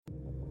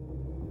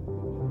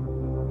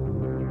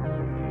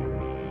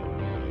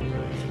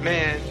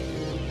Man,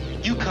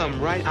 you come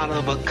right out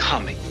of a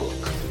comic book.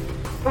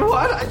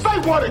 What?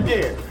 Say what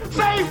again?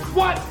 Say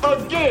what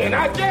again?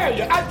 I dare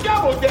you. I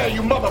double dare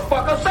you,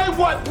 motherfucker. Say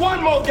what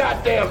one more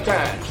goddamn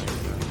time.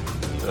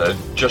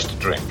 Just a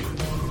drink.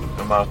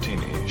 A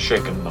martini,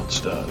 shaken, not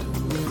stirred. You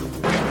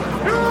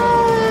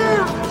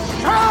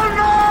shall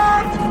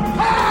not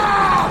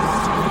pass!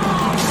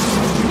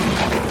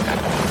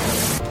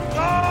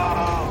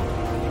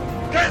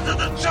 No! Get to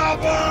the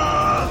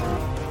chopper!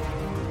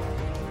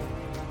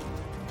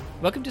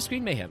 Welcome to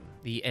Screen Mayhem,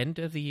 the end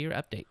of the year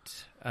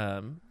update.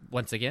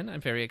 Once again,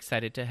 I'm very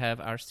excited to have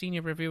our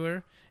senior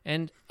reviewer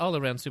and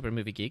all-around super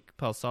movie geek,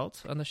 Paul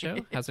Salt, on the show.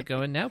 How's it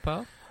going now,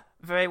 Paul?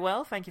 Very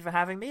well, thank you for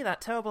having me.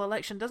 That terrible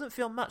election doesn't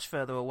feel much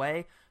further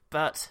away,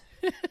 but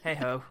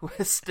hey-ho,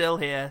 we're still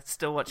here,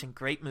 still watching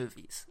great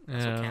movies.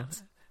 That's what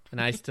counts.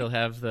 And I still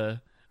have the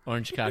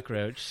orange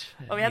cockroach.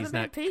 Oh, we haven't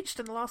been impeached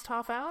in the last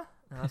half hour?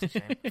 No, that's a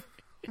shame.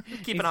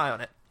 Keep an eye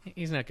on it.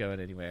 He's not going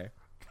anywhere.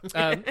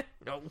 No.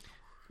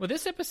 Well,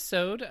 this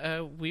episode,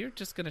 we're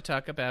just going to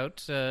talk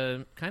about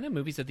kind of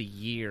movies of the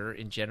year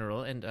in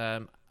general,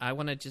 and I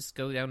want to just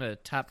go down a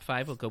top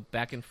 5. We'll go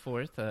back and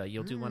forth.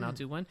 You'll do one, I'll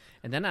do one.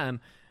 And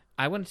then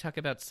I want to talk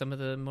about some of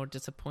the more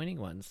disappointing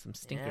ones, some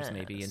stinkers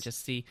maybe, and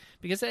just see,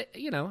 because,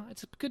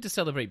 it's good to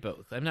celebrate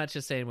both. I'm not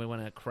just saying we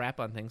want to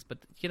crap on things, but,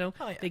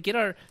 they get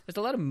there's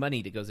a lot of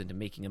money that goes into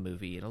making a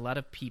movie, and a lot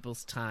of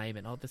people's time,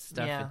 and all this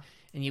stuff,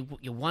 and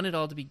you want it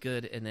all to be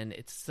good, and then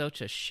it's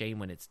such a shame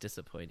when it's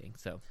disappointing,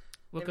 so...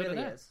 We'll go to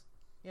that. Is.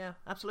 Yeah,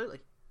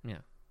 absolutely. Yeah.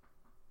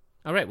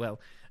 All right,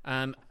 well,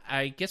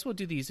 I guess we'll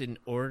do these in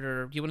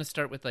order. Do you want to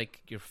start with,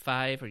 your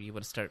 5, or you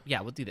want to start... Yeah,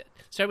 we'll do that.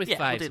 Start with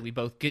 5, so we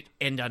both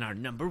end on our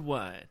number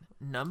 1.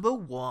 Number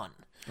 1.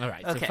 All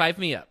right, so 5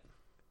 me up.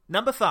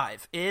 Number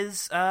 5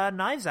 is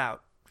Knives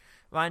Out.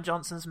 Rian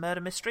Johnson's murder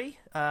mystery,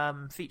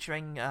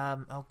 featuring,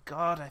 oh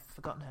God, I've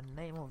forgotten her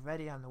name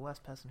already. I'm the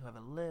worst person who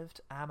ever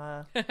lived.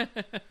 Amma.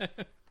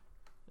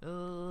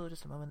 Oh,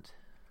 just a moment.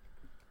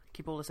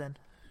 Keep all this in.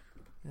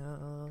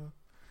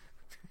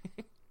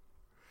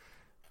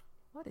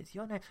 What is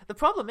your name? The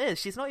problem is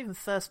she's not even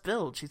first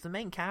build. She's the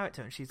main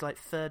character, and she's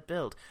third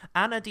build.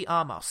 Ana de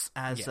Armas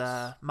as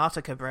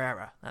Marta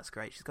Cabrera. That's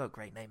great. She's got a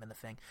great name in the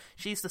thing.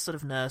 She's the sort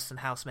of nurse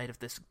and housemaid of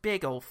this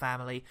big old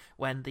family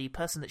when the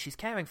person that she's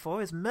caring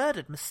for is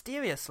murdered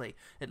mysteriously.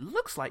 It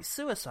looks like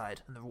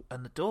suicide,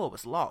 and the door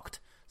was locked.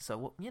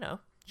 So,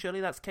 surely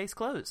that's case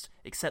closed.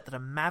 Except that a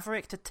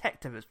maverick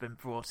detective has been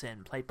brought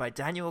in, played by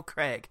Daniel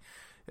Craig.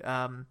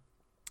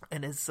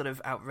 In his sort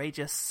of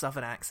outrageous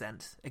southern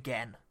accent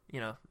again,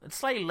 it's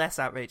slightly less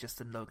outrageous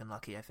than Logan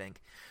Lucky, I think.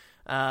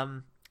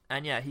 And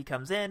he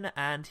comes in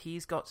and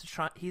he's got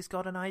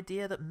an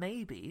idea that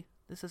maybe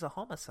this is a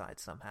homicide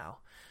somehow.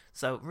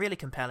 So really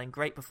compelling,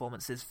 great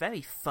performances,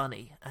 very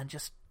funny, and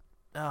just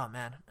oh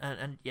man,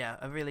 and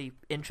a really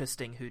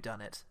interesting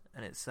whodunit.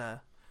 And it's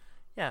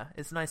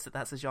it's nice that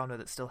that's a genre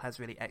that still has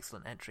really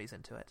excellent entries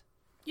into it.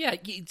 Yeah,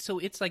 so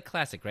it's like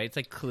classic, right? It's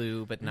like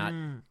Clue, but not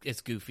as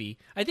goofy.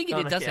 I think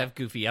it does have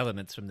goofy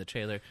elements from the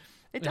trailer.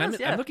 It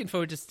does, I'm looking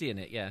forward to seeing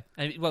it, yeah.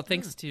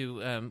 Thanks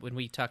to when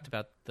we talked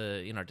about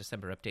in our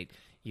December update,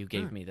 you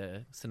gave me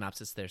the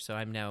synopsis there, so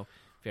I'm now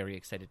very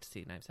excited to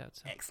see Knives Out.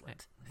 So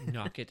excellent.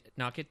 Knock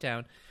it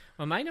down.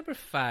 Well, my number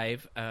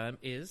 5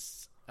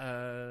 is,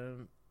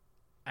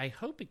 I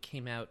hope it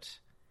came out...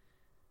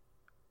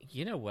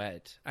 You know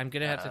what? I'm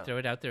going to have to throw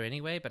it out there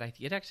anyway, but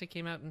it actually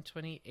came out in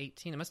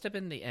 2018. It must have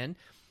been the end.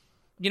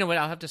 You know what?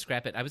 I'll have to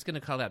scrap it. I was going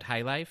to call out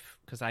High Life,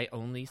 because I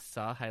only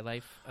saw High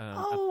Life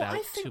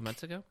about 2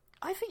 months ago.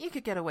 I think you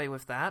could get away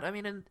with that. I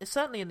mean,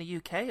 certainly in the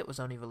UK, it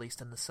was only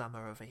released in the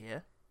summer over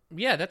here.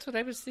 Yeah, that's what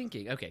I was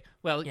thinking. Okay.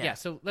 Well,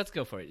 so let's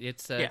go for it.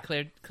 It's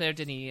Claire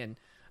Denis,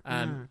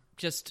 and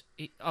just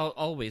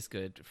always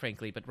good,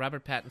 frankly. But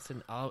Robert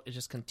Pattinson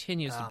just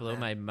continues to blow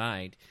my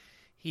mind.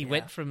 He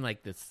went from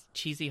this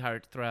cheesy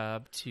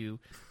heartthrob to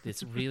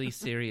this really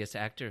serious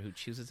actor who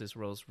chooses his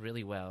roles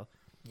really well.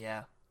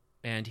 Yeah.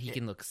 And he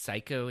can look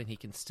psycho and he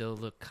can still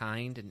look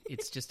kind. And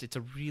it's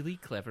a really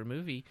clever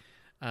movie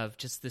of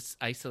just this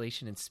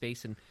isolation in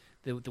space. And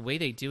the way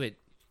they do it,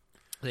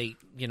 they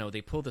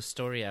pull the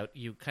story out.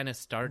 You kind of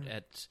start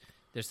at,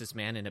 there's this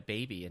man and a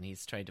baby and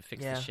he's trying to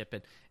fix the ship.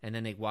 And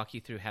then they walk you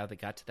through how they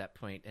got to that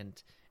point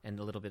and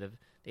a little bit of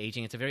the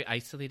aging. It's a very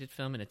isolated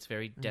film and it's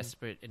very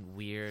desperate and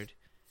weird.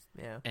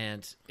 Yeah,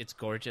 and it's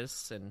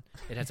gorgeous, and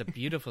it has a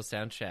beautiful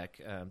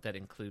soundtrack that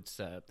includes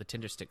the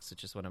Tindersticks,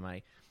 which is one of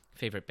my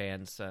favorite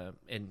bands.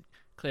 And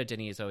Claire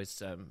Denis has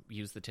always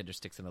used the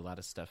Tindersticks in a lot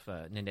of stuff,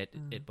 Nanette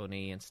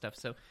Bonet and stuff.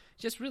 So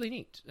just really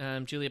neat.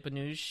 Juliette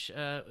Binoche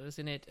was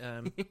in it.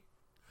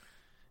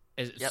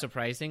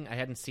 Surprising. I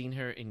hadn't seen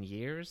her in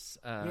years.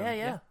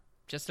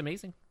 Just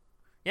amazing.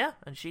 Yeah,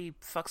 and she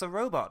fucks a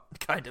robot,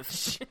 kind of.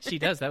 She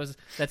does.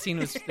 That scene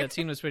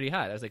was pretty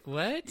hot. I was like,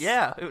 what?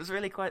 Yeah, it was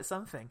really quite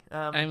something.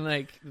 I'm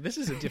like, this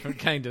is a different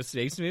kind of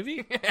space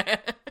movie.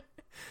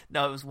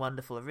 No, it was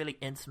wonderful. A really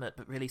intimate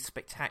but really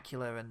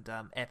spectacular and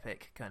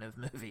epic kind of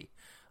movie.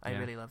 I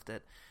really loved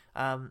it.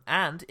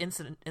 And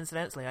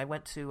incidentally, I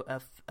went to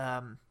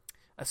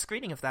a a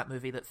screening of that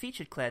movie that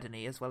featured Claire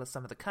Denis as well as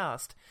some of the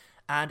cast,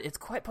 and it's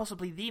quite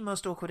possibly the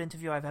most awkward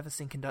interview I've ever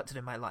seen conducted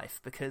in my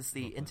life, because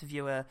the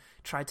interviewer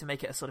tried to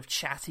make it a sort of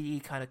chatty,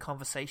 kind of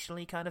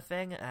conversationally kind of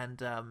thing,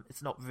 and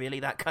it's not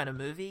really that kind of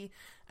movie.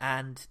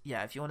 And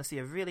yeah, if you want to see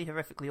a really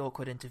horrifically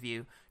awkward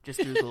interview, just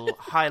Google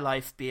High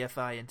Life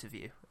BFI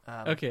interview.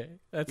 Okay,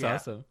 that's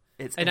awesome.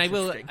 It's and I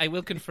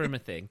will confirm a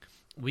thing.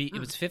 It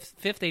was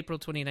 5th April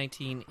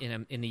 2019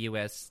 in the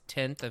US,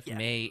 10th of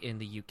May in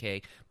the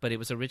UK, but it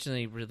was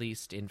originally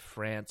released in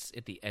France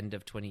at the end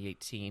of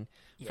 2018.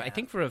 I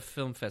think for a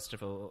film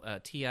festival,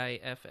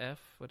 TIFF.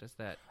 What is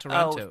that?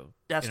 Toronto. Oh,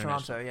 that's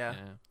Toronto. Yeah.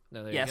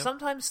 No, there you go.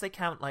 Sometimes they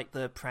count like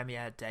the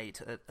premiere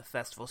date at a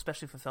festival,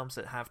 especially for films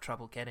that have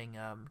trouble getting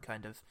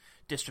kind of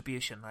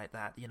distribution like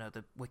that. You know,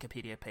 the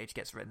Wikipedia page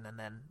gets written and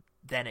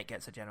then it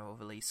gets a general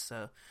release.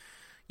 So.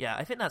 Yeah,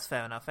 I think that's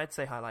fair enough. I'd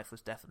say High Life was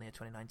definitely a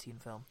 2019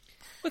 film.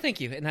 Well, thank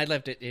you. And I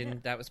loved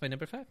it. That was my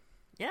number 5.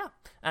 Yeah.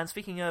 And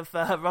speaking of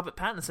Robert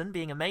Pattinson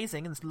being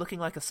amazing and looking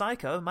like a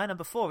psycho, my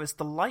number 4 is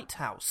The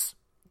Lighthouse.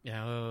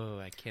 Oh,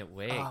 I can't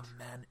wait. Oh,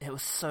 man. It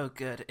was so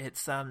good.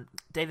 It's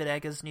David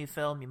Eggers' new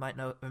film. You might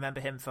remember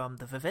him from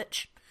The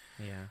Vivitch.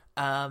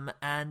 Yeah.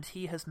 And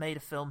he has made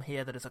a film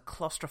here that is a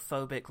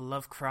claustrophobic,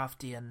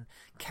 Lovecraftian,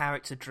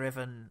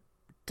 character-driven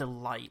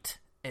delight.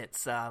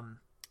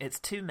 It's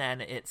two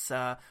men. It's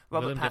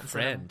Robert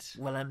Pattinson and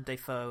Willem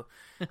Dafoe.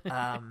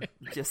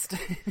 Just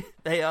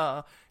they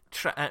are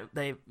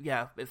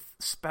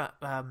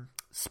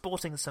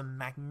sporting some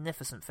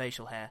magnificent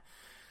facial hair,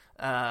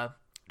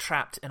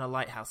 trapped in a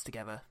lighthouse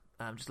together.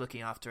 Just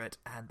looking after it,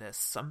 and there's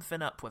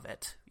something up with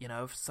it. You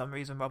know, for some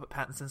reason Robert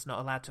Pattinson's not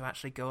allowed to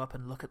actually go up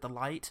and look at the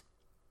light.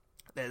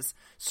 There's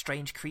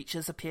strange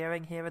creatures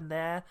appearing here and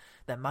there.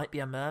 There might be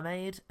a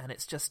mermaid, and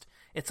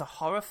it's a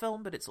horror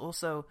film, but it's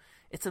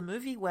a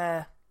movie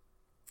where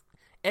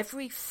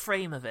every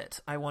frame of it,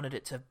 I wanted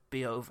it to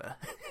be over,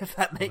 if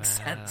that makes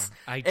sense.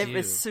 I do.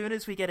 As soon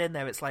as we get in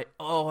there, it's like,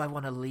 oh, I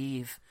want to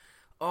leave.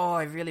 Oh,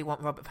 I really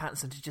want Robert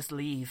Pattinson to just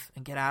leave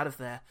and get out of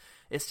there.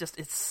 It's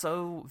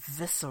so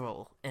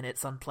visceral in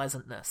its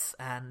unpleasantness.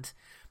 And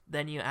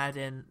then you add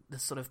in the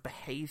sort of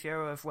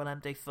behavior of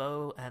Willem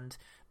Dafoe and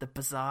the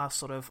bizarre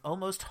sort of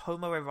almost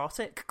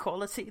homoerotic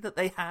quality that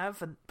they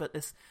have, but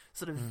this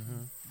sort of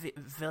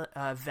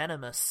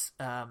venomous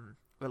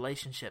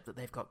relationship that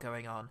they've got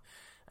going on.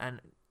 And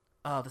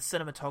the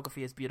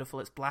cinematography is beautiful.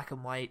 It's black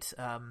and white,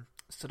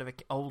 sort of an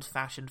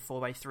old-fashioned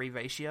 4:3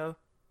 ratio.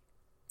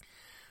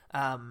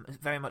 It's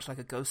very much like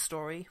a Ghost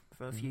Story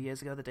from a few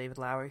years ago, the David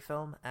Lowery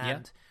film.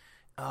 And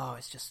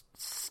it's just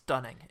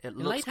stunning. It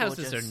looks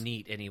lighthouses gorgeous. Are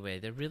neat anyway.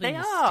 They're really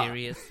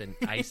mysterious and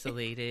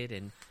isolated,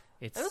 and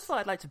it's. I just thought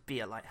I'd like to be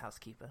a lighthouse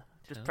keeper,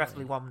 just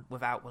preferably one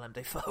without Willem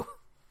Dafoe.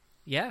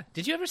 Yeah.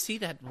 Did you ever see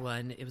that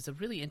one? It was a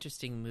really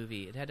interesting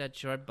movie. It had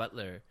Gerard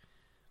Butler.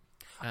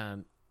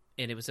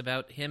 And it was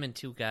about him and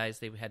two guys.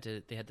 They had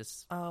to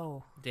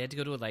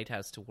go to a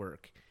lighthouse to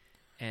work,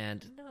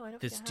 and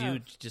this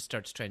dude just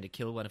starts trying to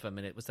kill one of them.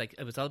 And it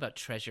was all about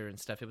treasure and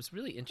stuff. It was a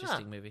really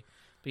interesting movie.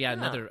 But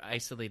another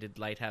isolated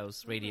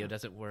lighthouse. Radio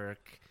doesn't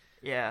work.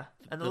 Yeah,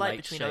 and the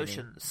Light Between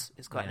Oceans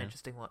is quite an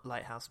interesting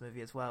lighthouse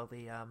movie as well.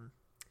 The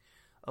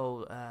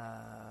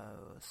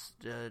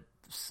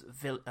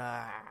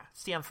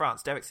Cian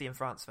France, Derek Cian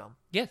France film.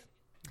 Yes.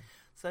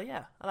 So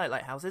yeah, I like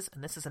lighthouses,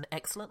 and this is an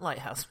excellent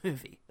lighthouse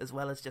movie, as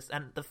well as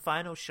and the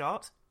final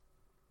shot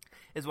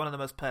is one of the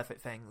most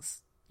perfect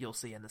things you'll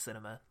see in the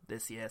cinema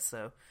this year.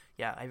 So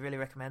yeah, I really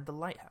recommend The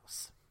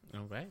Lighthouse.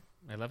 All right,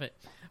 I love it.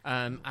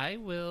 I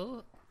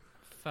will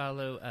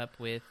follow up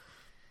with,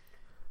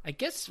 I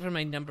guess for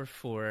my number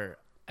 4,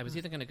 I was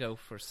either going to go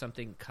for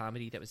something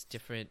comedy that was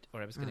different,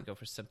 or I was going to go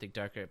for something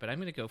darker, but I'm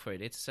going to go for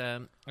it. It's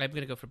I'm going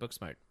to go for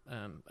Booksmart.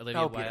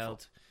 Olivia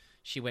Wilde.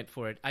 She went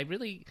for it. I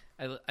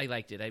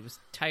liked it. I was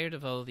tired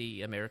of all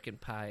the American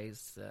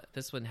Pies.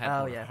 This one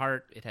had more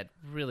heart. It had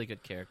really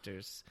good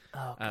characters.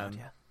 Oh, God,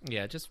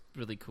 yeah, just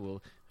really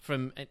cool.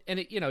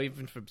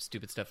 Even from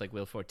stupid stuff like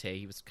Will Forte,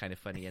 he was kind of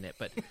funny in it.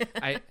 But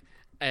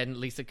and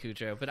Lisa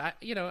Kudrow. But I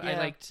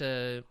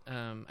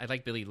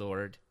like Billie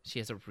Lourd. She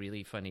has a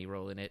really funny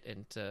role in it,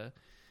 and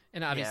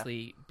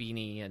obviously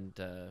Beanie and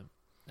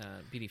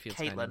Beanie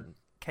Fieldstein.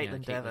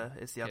 Caitlin Dever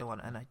is the other one,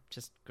 and I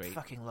just great.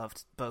 Fucking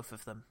loved both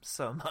of them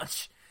so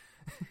much.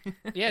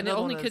 Yeah, and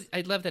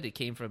I love that it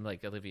came from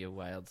like Olivia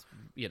Wilde.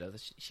 You know,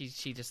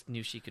 she just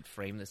knew she could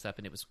frame this up,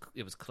 and it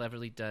was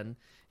cleverly done.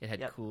 It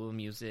had cool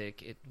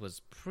music. It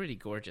was pretty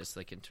gorgeous,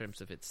 like in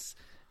terms of its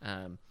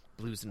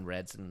blues and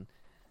reds, and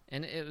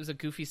it was a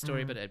goofy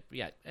story, but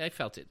I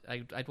felt it.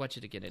 I'd watch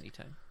it again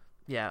anytime.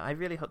 Yeah, I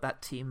really hope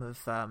that team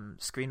of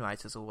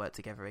screenwriters will work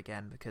together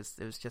again, because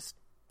it was just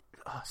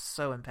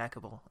so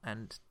impeccable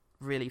and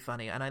really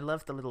funny, and I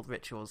love the little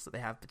rituals that they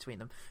have between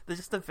them. There's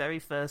just the very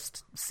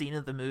first scene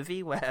of the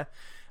movie where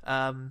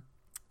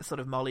sort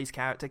of Molly's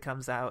character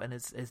comes out and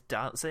is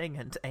dancing,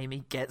 and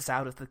Amy gets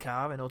out of the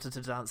car in order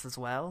to dance as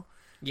well.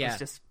 Yeah, it's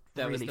just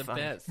that really was the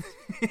funny. best.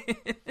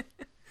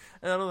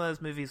 And all of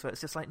those movies where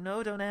it's just like,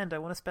 no, don't end, I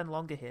want to spend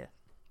longer here.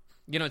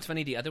 You know, it's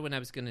funny. The other one I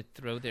was going to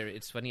throw there,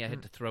 it's funny I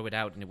had to throw it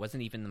out, and it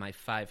wasn't even my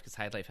 5 because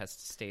High Life has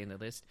to stay in the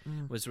list,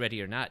 was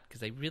Ready or Not,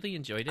 because I really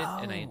enjoyed it,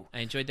 and I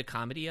enjoyed the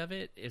comedy of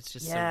it. It's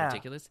just so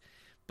ridiculous.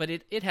 But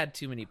it had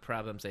too many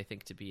problems, I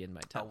think, to be in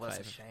my top 5. Oh, that's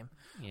a shame.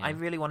 Yeah. I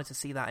really wanted to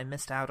see that. I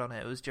missed out on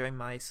it. It was during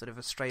my sort of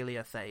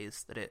Australia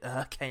phase that it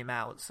came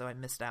out, so I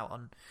missed out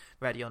on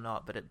Ready or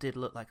Not, but it did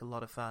look like a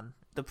lot of fun.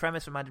 The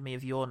premise reminded me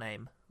of Your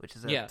Name, which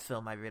is a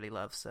film I really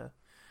love, so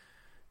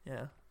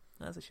yeah,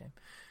 that's a shame.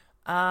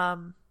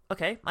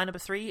 Okay, my number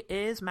 3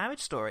 is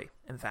Marriage Story,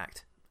 in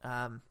fact.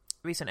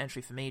 Recent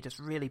entry for me, just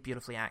really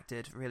beautifully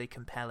acted, really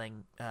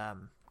compelling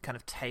kind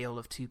of tale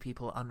of two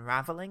people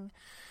unraveling.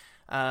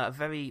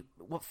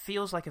 What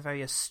feels like a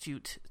very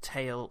astute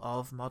tale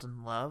of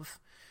modern love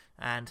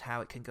and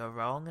how it can go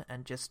wrong,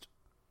 and just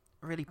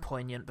really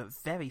poignant but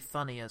very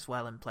funny as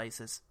well in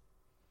places.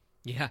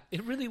 Yeah,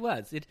 it really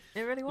was. It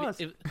really was.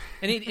 And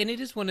it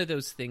is one of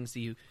those things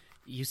that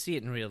you see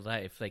it in real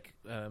life. Like,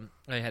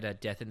 I had a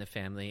death in the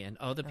family, and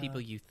all the people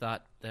you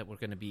thought that were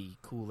going to be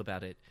cool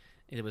about it,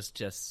 it was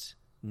just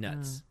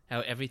nuts.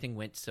 How everything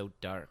went so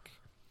dark.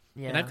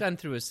 Yeah. And I've gone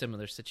through a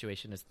similar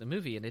situation as the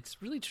movie, and it's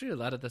really true. A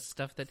lot of the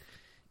stuff that,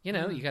 you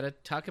know, you got to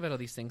talk about all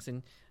these things,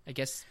 and I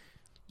guess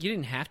you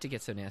didn't have to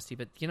get so nasty,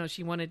 but, you know,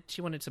 she wanted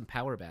some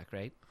power back,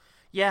 right?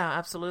 Yeah,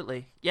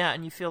 absolutely. Yeah,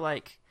 and you feel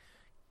like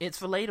it's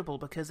relatable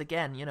because,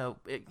 again, you know,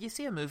 you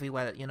see a movie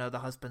where, you know, the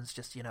husband's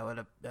just, you know,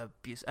 an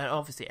abuse, and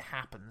obviously it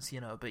happens, you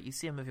know, but you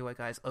see a movie where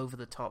guy's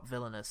over-the-top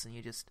villainous, and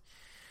you just,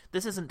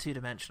 this isn't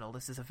two-dimensional,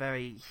 this is a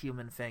very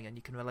human thing, and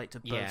you can relate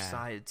to both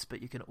sides,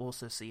 but you can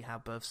also see how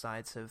both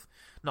sides have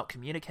not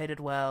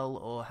communicated well,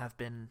 or have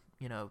been,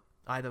 you know,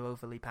 either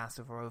overly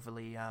passive or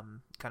overly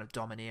kind of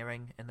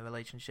domineering in the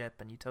relationship,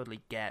 and you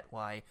totally get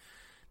why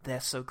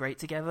they're so great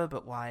together,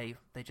 but why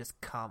they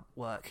just can't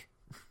work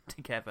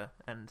together,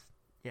 and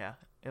yeah,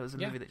 it was a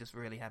movie that just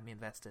really had me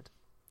invested.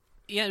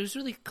 Yeah, it was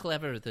really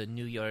clever, the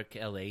New York,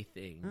 LA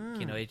thing.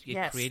 You know, it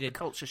created the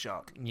culture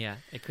shock. Yeah,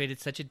 it created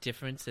such a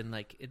difference, and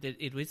like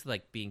it was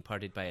like being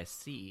parted by a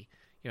sea.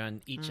 You're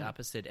on each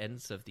opposite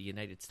ends of the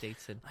United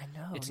States, and I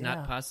know, it's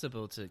not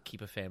possible to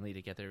keep a family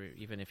together,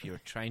 even if you're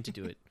trying to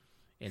do it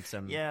in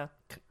some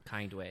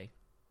kind way.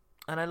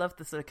 And I love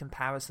the sort of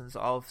comparisons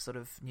of sort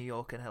of New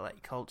York and LA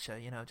culture.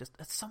 You know, just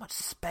it's so much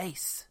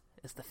space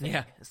is the thing.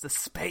 Yeah. It's the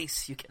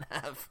space you can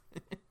have.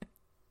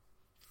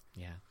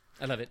 Yeah,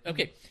 I love it.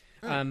 Okay,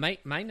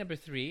 my number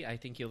 3, I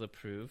think you'll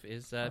approve,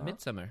 is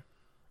Midsommar.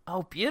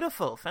 Oh,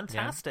 beautiful.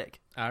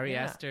 Fantastic. Yeah. Ari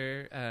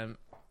Aster.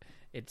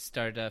 It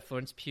starred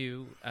Florence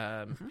Pugh.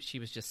 She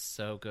was just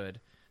so good.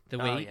 The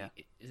way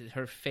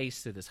her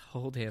face through this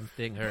whole damn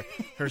thing,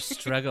 her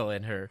struggle,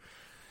 and her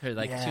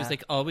like she was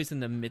like always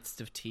in the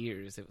midst of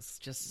tears. It was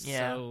just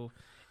so,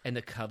 and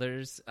the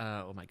colors.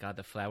 Oh my God,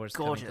 the flowers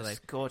gorgeous, coming to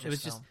life. Gorgeous. It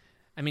was film. just.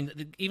 I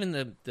mean, even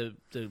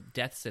the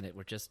deaths in it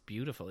were just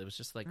beautiful. It was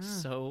just like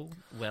so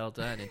well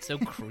done and so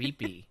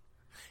creepy.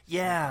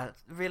 Yeah,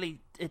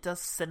 really, it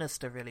does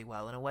sinister really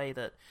well in a way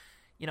that,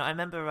 you know, I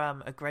remember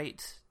a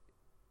great.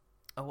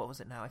 Oh, what was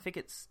it now? I think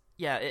it's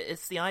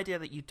the idea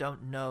that you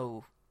don't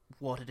know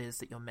what it is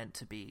that you're meant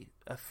to be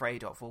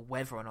afraid of, or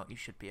whether or not you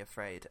should be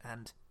afraid.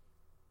 And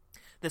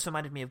this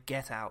reminded me of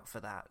Get Out for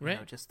that. You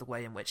know, just the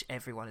way in which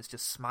everyone is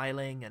just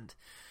smiling and,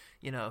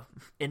 you know,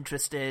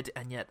 interested,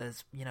 and yet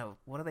there's, you know,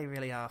 what are they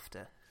really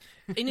after?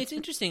 And it's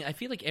interesting. I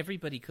feel like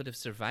everybody could have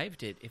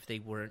survived it if they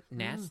weren't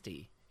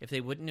nasty, if they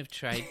wouldn't have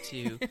tried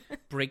to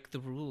break the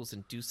rules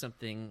and do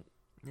something,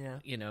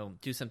 you know,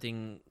 do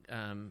something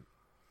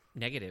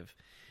negative.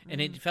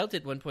 And it felt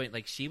at one point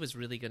like she was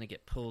really going to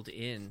get pulled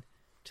in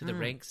to the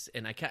ranks,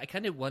 and I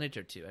kind of wanted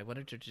her to. I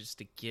wanted her just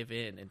to give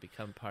in and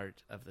become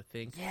part of the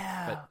thing.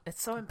 Yeah, but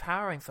it's so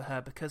empowering for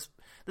her, because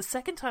the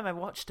second time I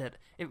watched it,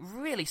 it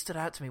really stood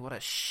out to me what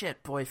a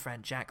shit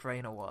boyfriend Jack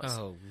Rayner was.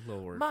 Oh,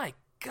 Lord. My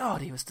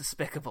God, he was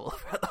despicable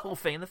throughout the whole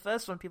thing. In the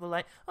first one, people were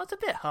like, oh, it's a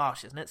bit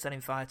harsh, isn't it,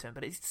 setting fire to him?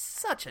 But he's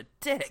such a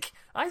dick.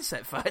 I'd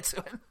set fire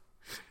to him.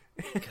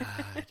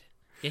 God.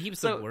 Yeah, he was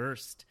the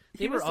worst.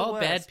 They were the all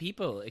worst. bad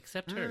people,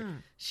 except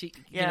her. She,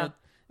 you know,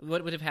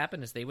 what would have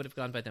happened is they would have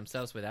gone by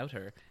themselves without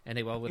her, and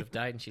they all would have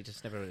died, and she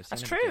just never would have seen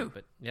That's them true. again.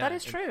 But, yeah, that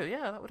is true.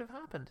 Yeah, that would have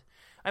happened.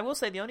 I will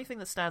say the only thing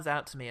that stands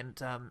out to me,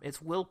 and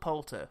it's Will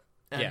Poulter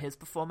and his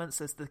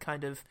performance as the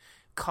kind of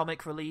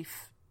comic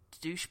relief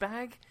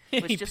douchebag,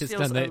 which he just pissed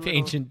feels on that little...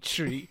 ancient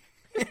tree.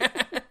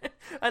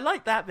 I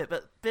like that bit,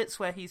 but bits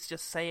where he's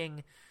just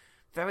saying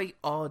very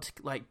odd,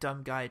 like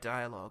dumb guy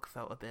dialogue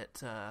felt a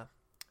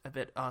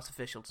bit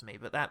artificial to me.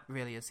 But that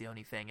really is the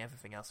only thing.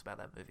 Everything else about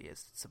that movie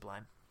is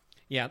sublime.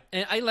 Yeah,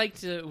 and I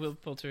liked Will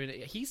Poulter.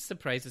 He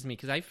surprises me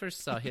because I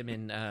first saw him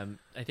in,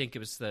 I think it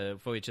was the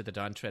Voyage of the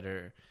Dawn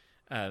Treader.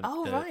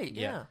 Right,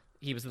 yeah.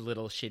 He was a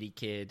little shitty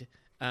kid.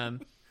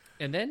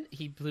 And then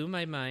he blew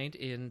my mind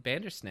in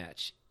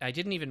Bandersnatch. I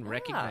didn't even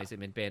recognize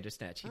him in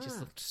Bandersnatch. He just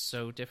looked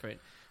so different.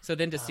 So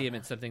then to see him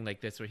in something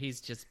like this where he's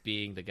just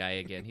being the guy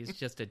again, he's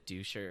just a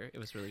doucher. It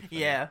was really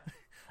funny. Yeah.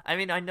 I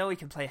mean, I know he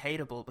can play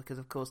hateable because,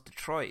 of course,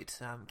 Detroit,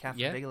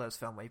 Catherine Bigelow's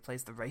film, where he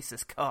plays the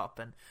racist cop.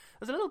 And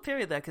there's a little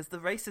period there because the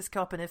racist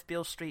cop in If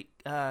Beale Street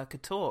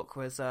Could Talk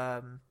was,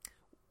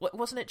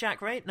 wasn't it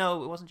Jack Rayner?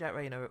 No, it wasn't Jack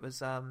Rayner. It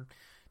was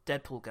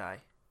Deadpool guy,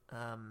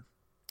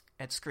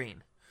 Ed Skrein.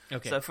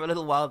 Okay. So for a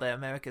little while there,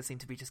 America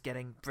seemed to be just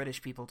getting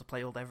British people to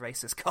play all their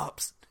racist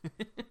cops.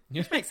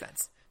 Which makes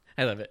sense.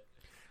 I love it.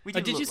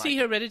 Did you see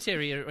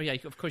Hereditary? Yeah,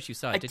 of course you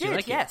saw it. Did you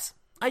like yes.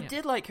 it? I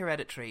did like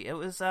Hereditary. It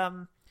was,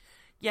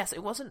 yes,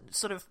 it wasn't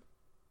sort of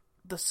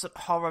the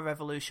horror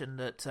revelation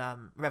that,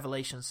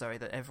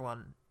 that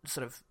everyone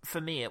sort of,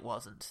 for me it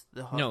wasn't.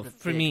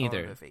 For me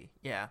either. Movie.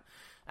 Yeah.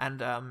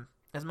 And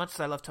as much as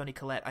I love Toni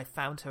Collette, I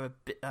found her a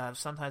bit,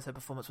 sometimes her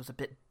performance was a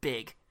bit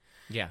big.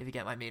 Yeah. If you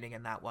get my meaning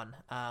in that one.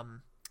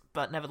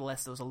 But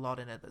nevertheless, there was a lot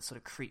in it that sort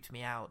of creeped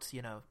me out,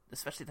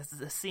 especially there's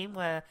the scene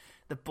where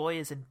the boy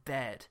is in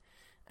bed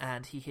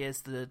and he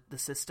hears the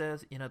sister,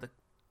 the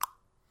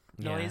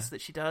noise that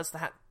she does.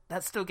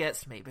 That still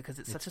gets me because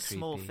it's such a creepy.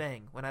 Small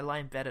thing. When I lie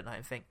in bed at night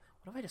and think,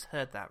 what if I just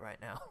heard that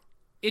right now?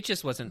 It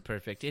just wasn't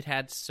perfect. It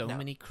had so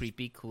many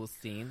creepy, cool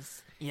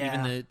scenes. Yeah.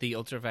 Even the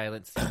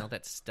ultraviolet scene, all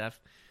that stuff.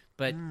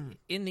 But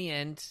in the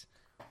end,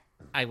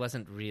 I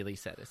wasn't really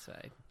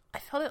satisfied. I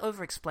felt it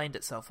over-explained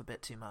itself a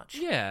bit too much.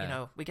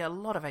 Yeah. We get a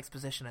lot of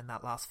exposition in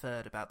that last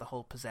third about the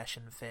whole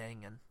possession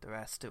thing and the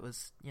rest. It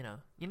was, you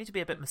need to be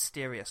a bit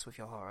mysterious with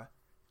your horror.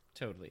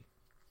 Totally.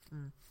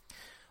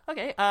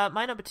 Okay,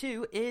 my number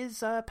 2 is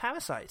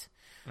Parasite.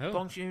 Oh.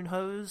 Bong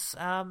Joon-ho's,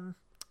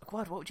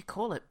 what would you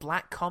call it?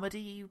 Black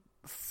comedy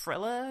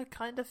thriller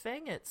kind of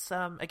thing? It's,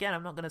 again,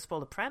 I'm not going to spoil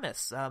the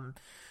premise.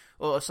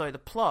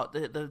 The plot.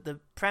 The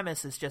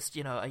premise is just,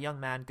 a young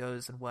man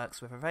goes and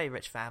works with a very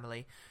rich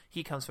family.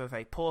 He comes from a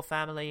very poor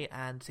family,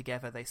 and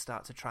together they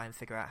start to try and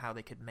figure out how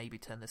they could maybe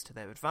turn this to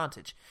their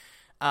advantage.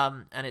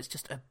 And it's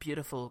just a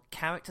beautiful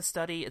character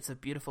study. It's a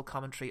beautiful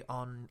commentary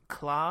on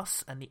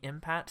class and the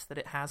impact that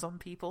it has on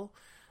people.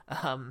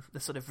 The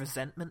sort of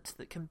resentment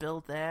that can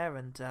build there.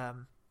 And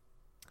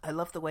I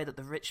love the way that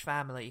the rich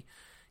family,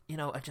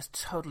 are just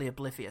totally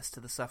oblivious to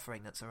the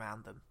suffering that's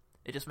around them.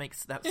 It just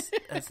makes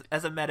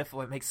as a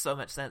metaphor, it makes so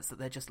much sense that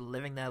they're just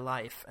living their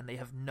life and they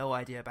have no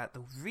idea about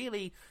the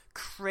really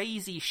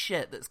crazy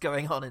shit that's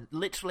going on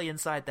literally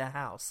inside their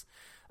house.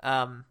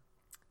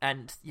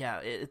 And yeah,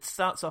 it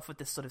starts off with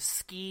this sort of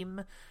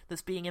scheme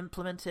that's being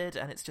implemented,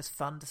 and it's just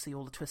fun to see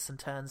all the twists and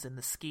turns in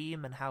the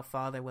scheme and how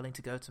far they're willing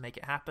to go to make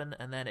it happen.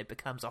 And then it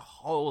becomes a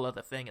whole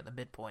other thing at the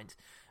midpoint,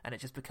 and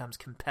it just becomes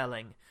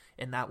compelling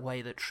in that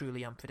way that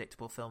truly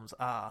unpredictable films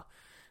are.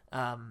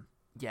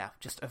 Yeah,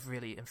 just a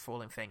really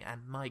enthralling thing.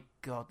 And my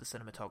God, the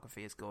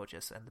cinematography is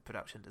gorgeous, and the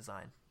production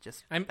design,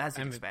 just as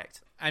you'd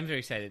expect. I'm very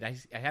excited. I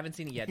haven't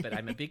seen it yet, but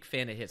I'm a big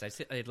fan of his.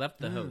 I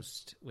loved The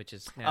Host, which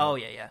is now... Oh,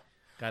 yeah.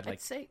 God,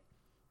 I'd say,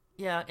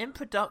 yeah, in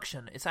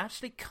production, it's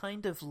actually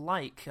kind of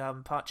like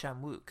Park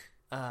Chan-wook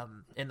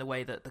in the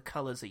way that the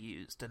colors are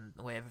used and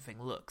the way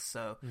everything looks.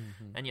 So,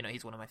 and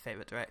he's one of my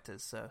favorite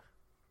directors. So,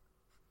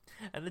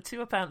 and the two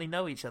apparently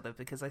know each other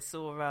because I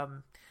saw,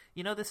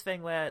 this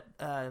thing where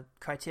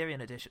Criterion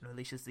Edition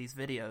releases these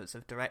videos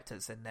of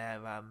directors in their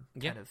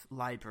kind of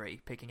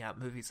library picking out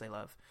movies they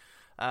love.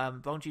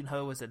 Bong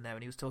Joon-ho was in there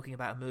and he was talking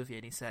about a movie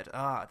and he said,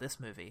 this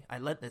movie, I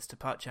lent this to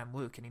Park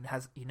Chan-wook and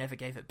he never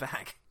gave it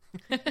back.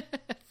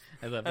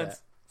 I love that.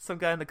 Some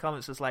guy in the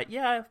comments was like,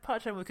 yeah,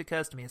 Park Chan-wook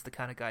occurs to me as the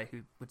kind of guy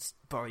who would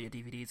borrow your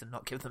DVDs and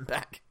not give them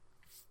back.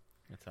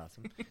 That's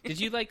awesome. Did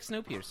you like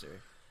Snowpiercer?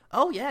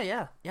 Oh, yeah.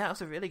 Yeah, it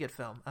was a really good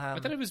film. I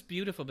thought it was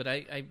beautiful, but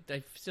I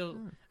still...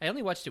 I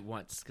only watched it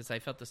once because I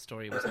felt the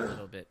story was a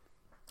little bit...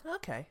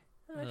 Okay.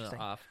 A little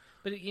off.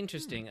 But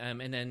interesting.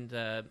 And then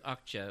the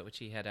Okja, which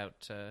he had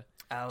out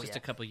a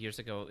couple years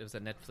ago. It was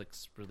a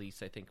Netflix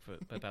release, I think,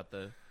 about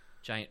the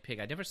giant pig.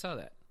 I never saw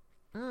that.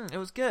 It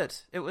was good.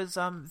 It was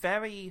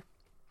very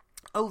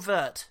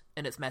overt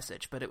in its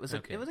message, but it was a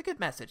good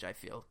message, I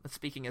feel.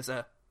 Speaking as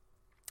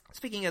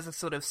a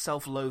sort of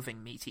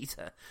self-loathing meat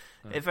eater,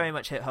 it very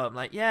much hit home.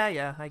 Like,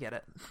 yeah, I get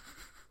it.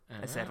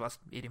 I said whilst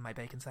eating my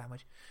bacon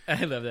sandwich.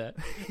 I love that.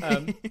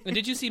 And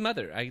did you see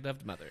Mother? I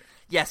loved Mother.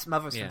 Yes,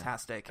 Mother's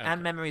fantastic,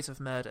 and Memories of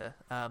Murder.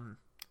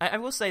 I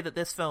will say that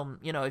this film,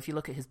 if you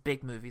look at his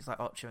big movies like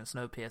Okja and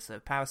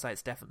Snowpiercer,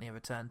 Parasite's definitely a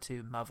return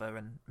to Mother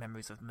and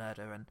Memories of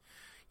Murder and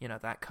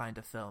that kind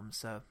of film.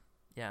 So,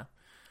 yeah.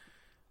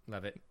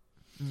 Love it.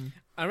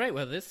 All right,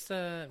 well, this...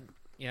 now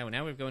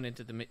we're going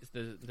into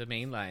the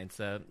main lines.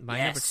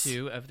 My number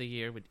 2 of the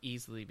year would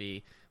easily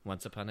be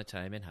Once Upon a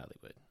Time in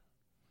Hollywood.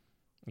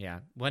 Yeah,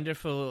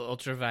 wonderful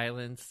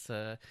ultra-violence.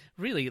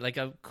 Really, like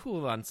a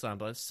cool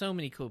ensemble. So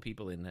many cool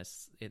people in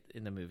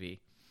the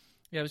movie.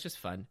 Yeah, it was just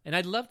fun. And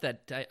I loved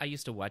that. I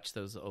used to watch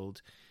those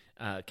old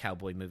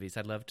cowboy movies.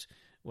 I loved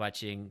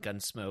watching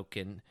Gunsmoke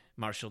and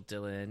Marshall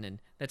Dillon,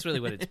 and that's really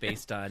what it's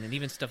based on. And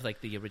even stuff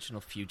like the original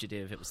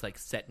Fugitive, it was like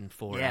set in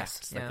 4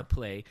 acts, like a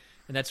play.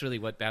 And that's really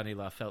what Bounty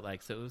Law felt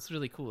like. So it was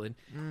really cool. And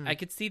I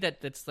could see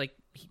that that's like,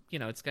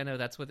 it's kind of,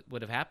 that's what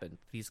would have happened.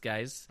 These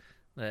guys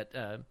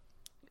that,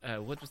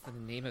 what was the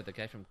name of the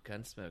guy from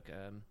Gunsmoke?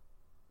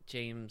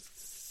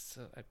 James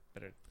so I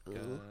better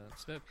go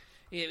smoke.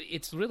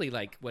 It's really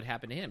like what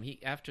happened to him.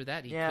 After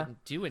that, he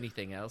couldn't do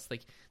anything else.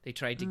 Like they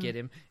tried to get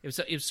him. It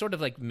was sort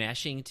of like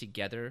mashing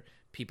together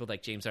people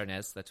like James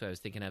Arness. That's what I was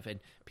thinking of, and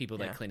people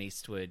like Clint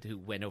Eastwood who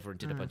went over and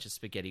did a bunch of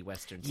spaghetti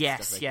westerns. Yes,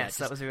 and stuff like yes,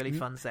 that was a really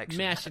fun section.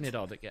 Mashing it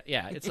all together.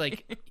 Yeah, it's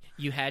like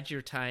you had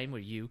your time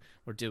where you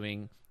were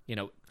doing,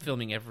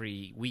 filming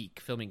every week,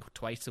 filming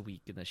twice a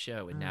week in the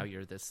show, and now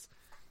you're this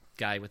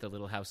guy with a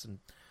little house in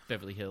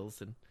Beverly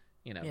Hills, and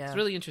it's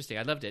really interesting.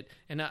 I loved it,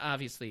 and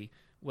obviously,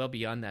 well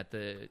beyond that,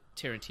 the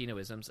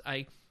Tarantino-isms.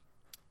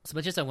 As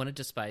much as I want to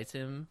despise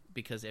him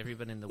because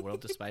everyone in the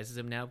world despises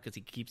him now because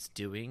he keeps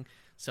doing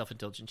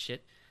self-indulgent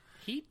shit,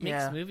 he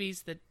makes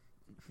movies that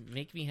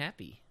make me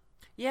happy.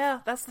 Yeah,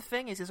 that's the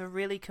thing. He's a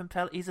really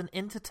he's an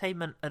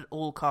entertainment at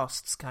all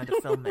costs kind of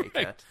filmmaker.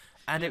 Right.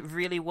 And it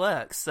really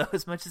works. So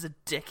as much as a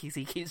dick as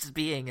he keeps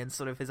being in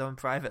sort of his own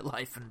private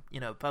life and,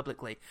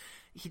 publicly,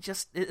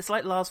 it's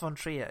like Lars von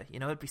Trier.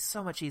 It'd be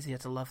so much easier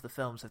to love the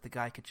films if the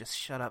guy could just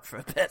shut up for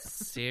a bit.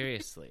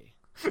 Seriously.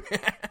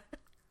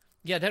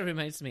 Yeah, that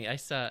reminds me. I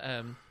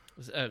saw,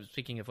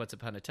 speaking of Once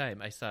Upon a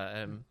Time, I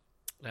saw,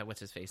 what's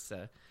his face?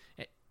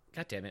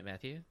 God damn it,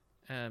 Matthew.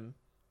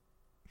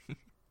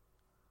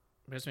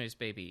 Rosemary's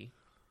Baby.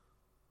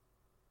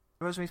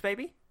 Rosemary's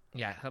Baby?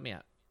 Yeah, help me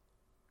out.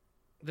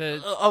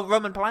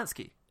 Roman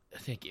Polanski.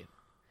 Thank you.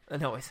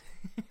 No worries.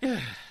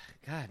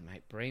 God,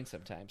 my brain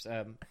sometimes.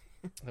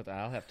 Hold on,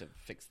 I'll have to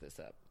fix this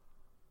up.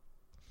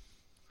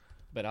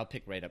 But I'll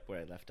pick right up where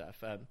I left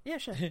off. Yeah,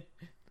 sure.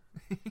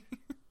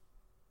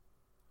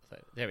 So,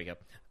 there we go.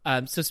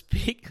 So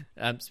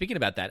speaking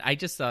about that, I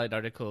just saw an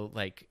article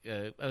like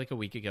a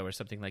week ago or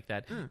something like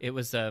that. It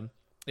was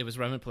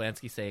Roman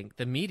Polanski saying,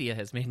 the media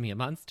has made me a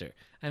monster.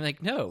 I'm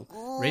like, no,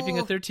 raping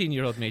a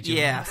 13-year-old made you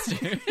a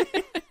monster.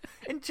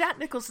 In Jack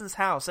Nicholson's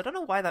house, I don't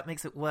know why that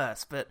makes it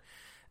worse, but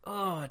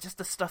just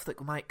the stuff that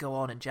might go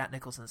on in Jack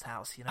Nicholson's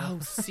house, Oh,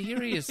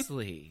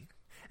 seriously?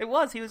 He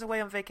was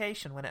away on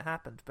vacation when it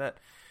happened, but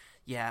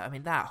yeah, I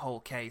mean, that whole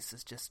case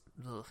is just,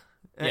 ugh.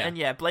 Yeah.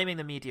 And blaming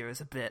the media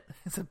is a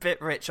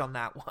bit rich on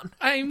that one.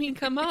 I mean,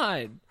 come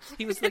on.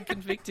 He was like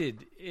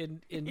convicted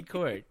in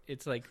court.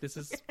 It's like, this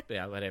is,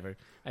 whatever.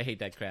 I hate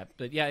that crap.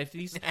 But yeah,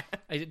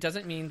 it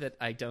doesn't mean that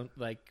I don't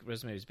like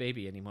Rosemary's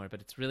Baby anymore,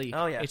 but it's really,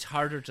 it's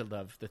harder to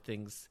love the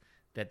things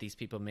that these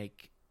people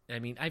make. I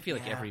mean, I feel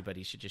like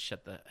everybody should just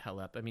shut the hell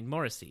up. I mean,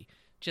 Morrissey,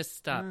 just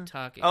stop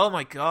talking. Oh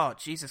my God,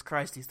 Jesus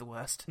Christ, he's the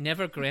worst.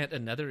 Never grant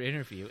another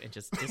interview and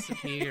just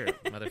disappear,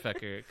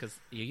 motherfucker, because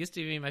you used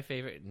to be my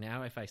favorite.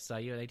 Now if I saw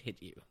you, I'd hit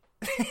you.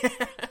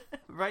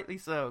 Rightly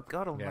so.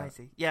 God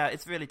almighty. Yeah,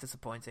 it's really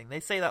disappointing. They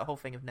say that whole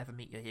thing of never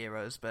meet your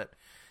heroes, but,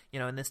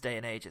 in this day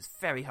and age, it's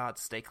very hard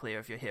to stay clear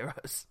of your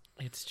heroes.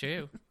 It's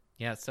true.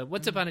 Yeah, so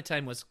Once Upon a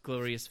Time was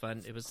glorious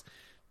fun. It was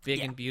big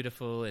and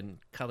beautiful and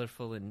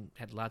colorful and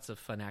had lots of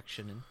fun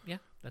action. And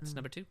that's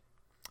number 2.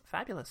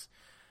 Fabulous.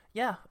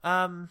 Yeah,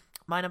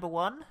 my number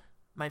 1,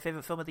 my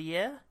favorite film of the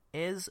year,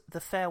 is The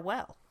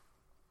Farewell.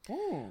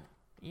 Ooh.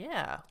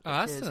 Yeah.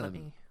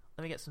 Awesome.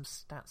 Let me get some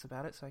stats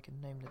about it so I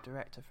can name the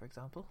director, for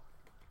example.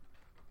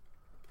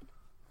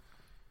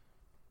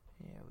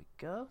 Here we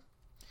go.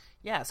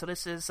 Yeah, so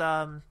this is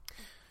a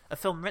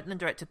film written and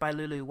directed by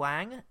Lulu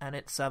Wang, and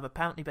it's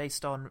apparently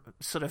based on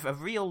sort of a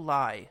real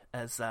lie,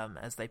 as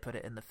they put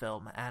it in the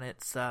film, and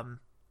it's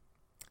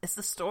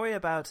the story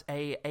about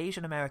a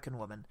Asian American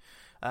woman,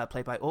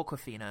 played by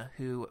Awkwafina,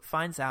 who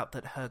finds out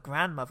that her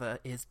grandmother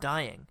is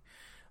dying,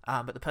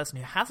 but the person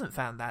who hasn't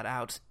found that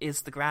out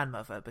is the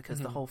grandmother,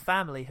 because the whole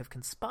family have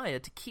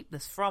conspired to keep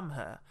this from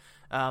her,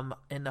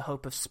 in the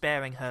hope of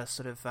sparing her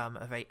sort of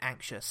a very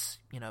anxious,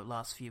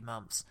 last few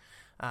months.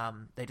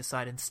 They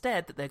decide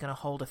instead that they're going to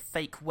hold a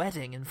fake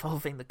wedding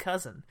involving the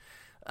cousin,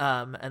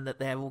 and that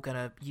they're all going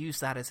to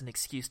use that as an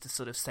excuse to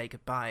sort of say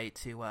goodbye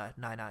to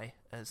Nai,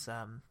 as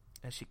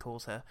she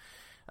calls her,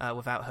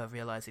 without her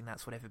realizing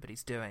that's what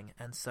everybody's doing.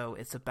 And so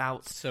it's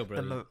about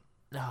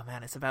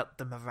it's about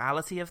the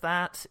morality of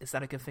that. Is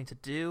that a good thing to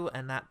do?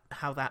 And that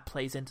how that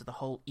plays into the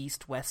whole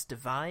East-West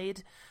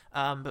divide.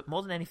 But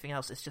more than anything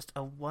else, it's just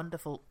a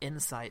wonderful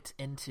insight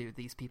into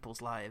these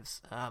people's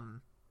lives.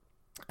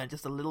 And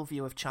just a little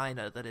view of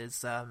China that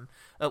is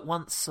at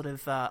once sort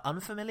of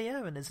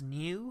unfamiliar and is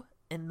new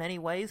in many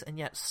ways, and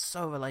yet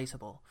so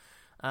relatable.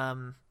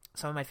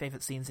 Some of my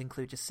favourite scenes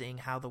include just seeing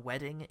how the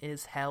wedding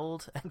is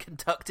held and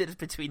conducted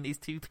between these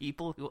two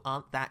people who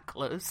aren't that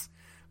close,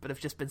 but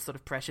have just been sort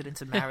of pressured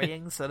into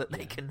marrying so that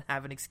they can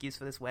have an excuse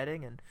for this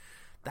wedding, and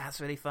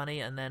that's really funny.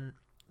 And then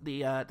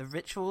the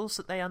rituals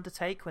that they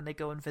undertake when they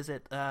go and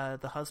visit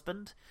the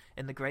husband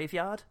in the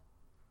graveyard,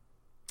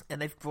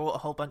 and they've brought a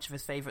whole bunch of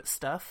his favourite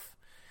stuff,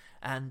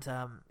 and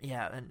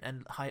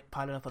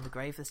pile it up on the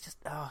grave. There's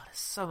just there's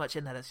so much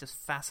in there that's just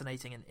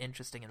fascinating and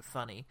interesting and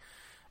funny.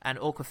 And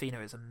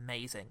Awkwafina is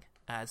amazing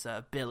as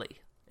Billy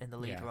in the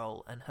lead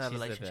role, and her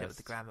relationship with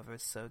the grandmother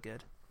is so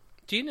good.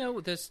 Do you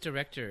know this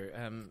director?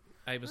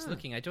 I was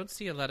looking. I don't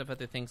see a lot of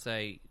other things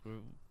I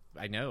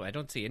know. I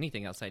don't see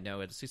anything else I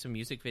know. I see some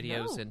music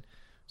videos and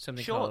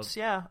something Shorts,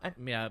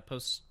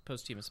 called...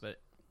 posthumous. But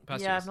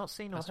Posthumous. Yeah, I've not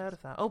seen or heard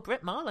of that. Oh,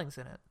 Britt Marling's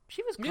in it.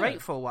 She was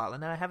great for a while,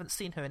 and then I haven't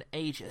seen her in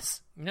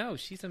ages. No,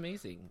 she's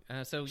amazing.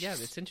 So yeah,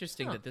 it's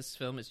interesting that this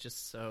film is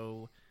just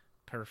so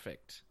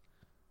perfect.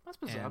 That's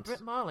bizarre.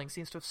 Britt Marling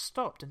seems to have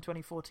stopped in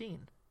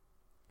 2014.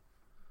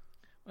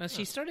 Well,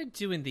 she started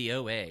doing the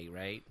OA,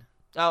 right?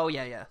 Oh,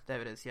 yeah. There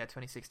it is. Yeah,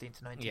 2016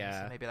 to 19.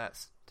 Yeah. So maybe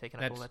that's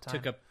taken up all their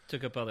time.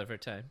 Took up all of her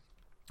time.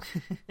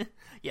 But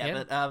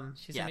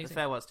she's the amazing.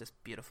 farewell's just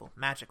beautiful.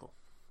 Magical.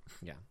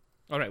 Yeah.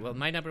 All right, well,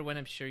 my number one,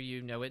 I'm sure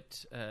you know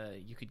it.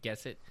 You could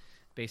guess it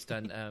based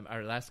on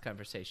our last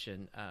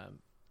conversation,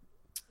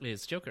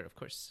 is Joker, of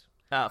course.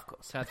 Of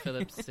course. Todd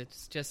Phillips.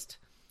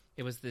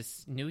 It was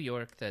this New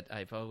York that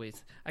I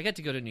got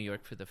to go to New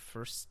York for the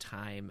first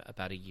time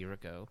about a year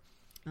ago.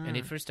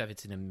 And first off,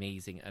 it's an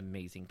amazing,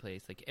 amazing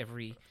place. Like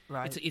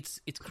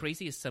it's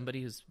crazy as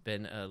somebody who's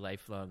been a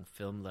lifelong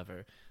film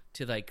lover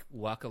to like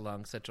walk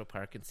along Central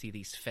Park and see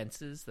these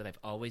fences that I've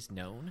always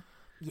known.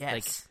 Yes.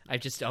 Like,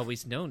 I've just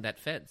always known that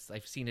fence.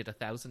 I've seen it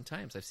 1,000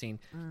 times. I've seen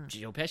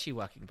Joe Pesci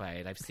walking by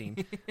it. I've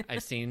seen,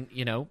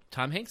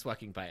 Tom Hanks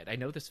walking by it. I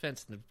know this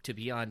fence. To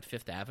be on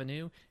Fifth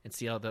Avenue and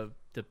see all the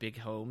big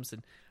homes,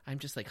 and I'm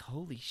just like,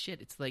 holy shit!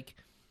 It's like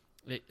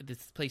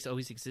this place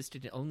always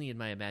existed only in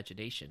my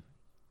imagination.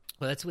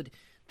 Well, that's what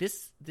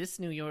this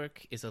New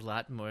York is a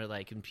lot more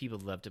like, and people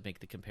love to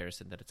make the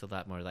comparison that it's a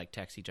lot more like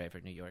Taxi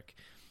Driver New York,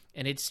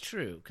 and it's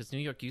true because New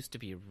York used to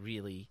be a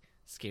really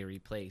scary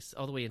place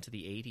all the way into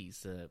the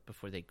 80s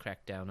before they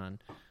cracked down on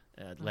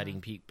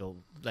letting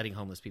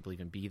homeless people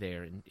even be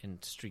there in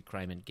street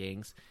crime and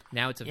gangs.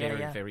 Now it's a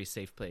very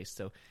safe place.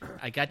 So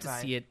I got to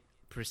see it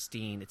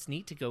pristine. It's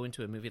neat to go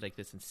into a movie like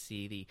this and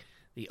see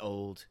the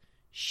old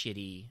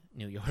shitty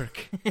New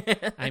York.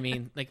 I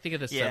mean, like, think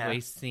of the subway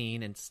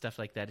scene and stuff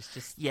like that. It's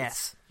just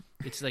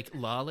it's like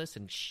lawless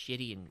and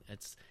shitty, and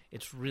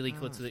it's really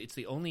cool. It's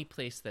the only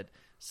place that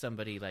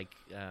somebody like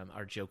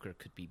our Joker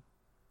could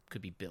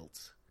be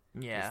built.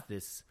 Yeah.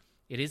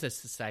 It is a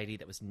society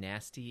that was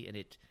nasty, and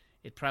it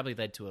probably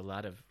led to a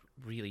lot of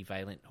really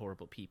violent,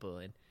 horrible people.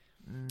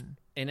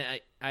 And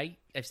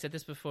I've said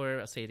this before,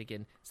 I'll say it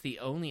again. It's the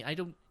only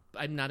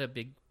I'm not a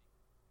big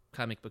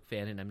comic book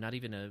fan, and I'm not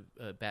even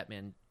a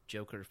Batman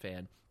Joker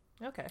fan.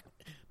 Okay.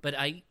 But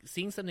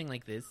seeing something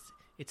like this,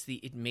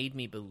 it made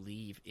me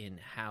believe in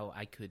how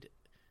I could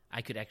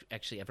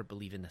actually ever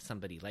believe in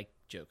somebody like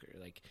Joker.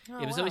 Like,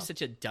 it was always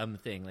such a dumb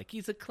thing. Like,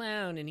 he's a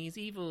clown and he's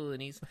evil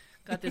and he's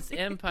got this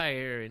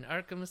empire and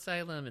Arkham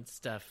Asylum and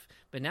stuff.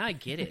 But now I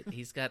get it.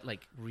 He's got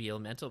like real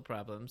mental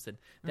problems and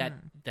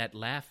that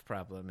laugh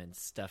problem and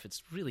stuff.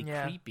 It's really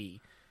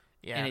creepy.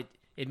 Yeah. And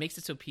it makes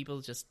it so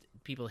people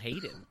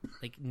hate him.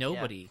 Like,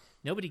 nobody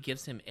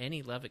gives him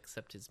any love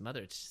except his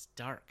mother. It's just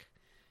dark.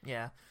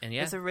 Yeah.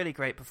 It's a really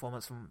great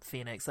performance from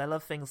Phoenix. I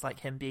love things like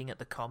him being at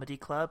the comedy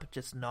club,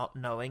 just not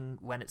knowing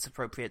when it's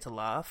appropriate to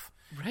laugh.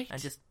 Right.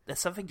 And there's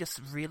something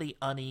just really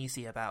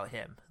uneasy about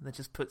him that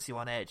just puts you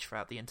on edge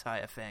throughout the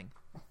entire thing.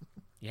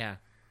 Yeah.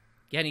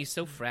 Yeah, and he's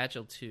so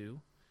fragile too.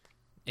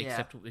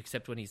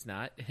 Except when he's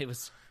not. It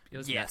was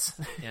yes.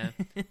 Nuts. Yeah.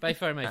 By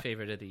far my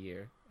favorite of the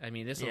year. I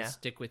mean, this will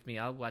stick with me.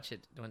 I'll watch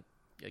it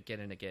again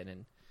and again,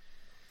 and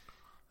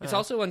it's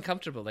also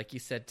uncomfortable, like you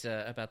said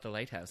about the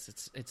lighthouse.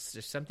 It's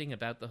there's something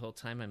about the whole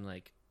time I'm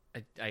like,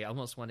 I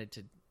almost wanted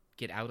to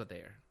get out of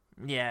there.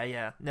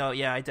 Yeah. No,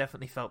 yeah, I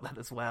definitely felt that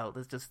as well.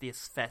 There's just the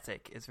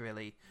aesthetic is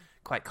really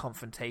quite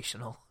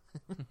confrontational.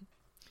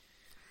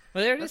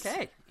 Well, there it is.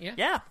 Okay.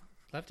 Yeah.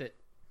 Loved it.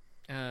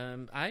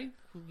 Why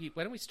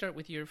don't we start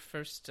with your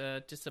first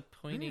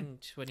disappointing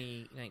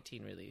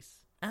 2019 release?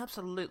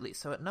 Absolutely.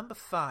 So at number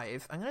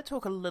 5, I'm going to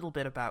talk a little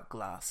bit about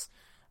Glass.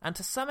 And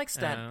to some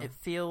extent, it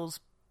feels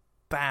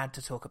bad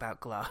to talk about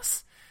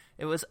Glass.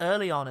 It was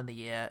early on in the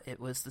year. It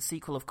was the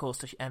sequel, of course,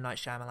 to M. Night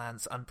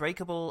Shyamalan's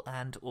Unbreakable,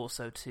 and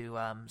also to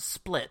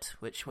Split,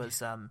 which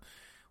was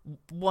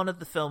one of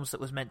the films that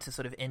was meant to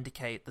sort of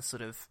indicate the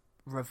sort of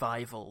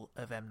revival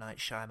of M. Night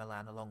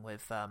Shyamalan, along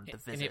with The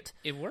Visit.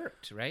 And it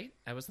worked, right?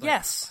 I was like,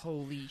 yes.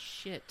 Holy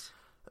shit.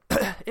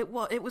 It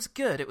was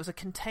good. It was a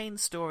contained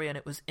story, and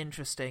it was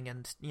interesting,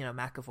 and,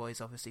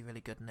 McAvoy's obviously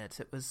really good in it.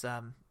 It was,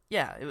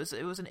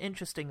 it was an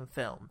interesting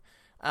film.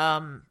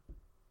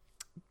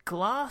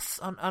 Glass,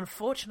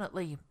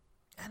 unfortunately,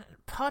 and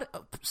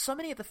so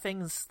many of the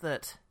things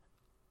that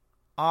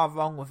are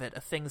wrong with it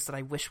are things that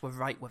I wish were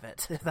right with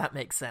it, if that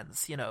makes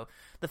sense.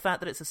 The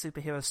fact that it's a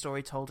superhero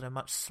story told in a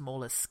much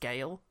smaller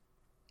scale,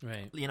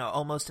 right?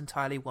 Almost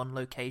entirely one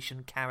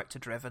location, character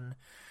driven,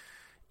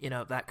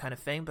 that kind of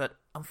thing. But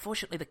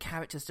unfortunately, the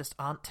characters just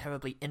aren't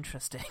terribly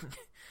interesting.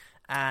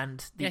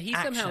 And he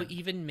somehow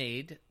even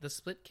made the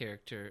Split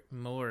character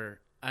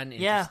more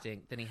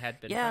uninteresting than he had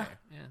been prior.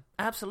 Yeah,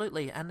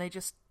 absolutely. And they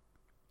just,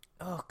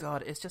 oh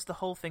god, it's just the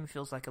whole thing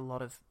feels like a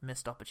lot of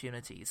missed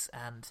opportunities.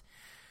 And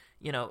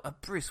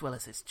Bruce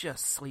Willis is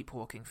just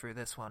sleepwalking through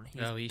this one.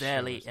 He's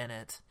barely in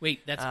it.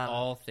 Wait, that's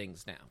all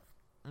things now.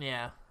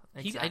 Yeah,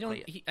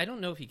 exactly. I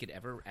don't know if he could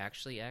ever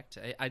actually act.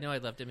 I know I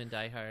loved him in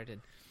Die Hard,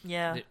 and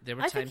there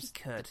were I times think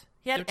he could.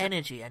 He had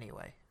energy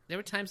anyway. There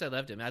were times I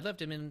loved him. I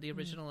loved him in the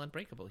original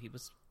Unbreakable. He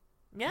was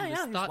Yeah, he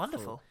was he's thoughtful.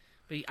 wonderful.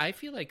 But I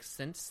feel like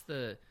since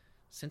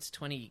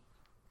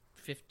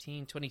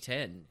 2015,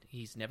 2010,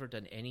 he's never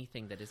done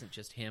anything that isn't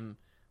just him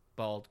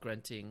bald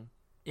grunting.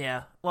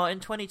 Yeah. Well, in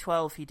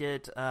 2012, he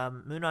did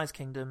Moonrise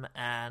Kingdom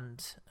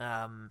and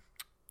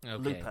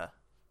Looper,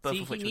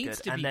 both of which he were needs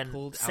good. to And be then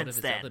pulled out since of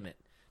his then, element.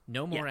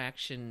 No more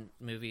action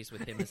movies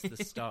with him as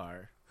the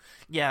star.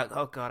 yeah.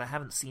 Oh God, I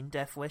haven't seen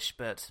Death Wish,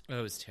 but Oh,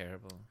 it was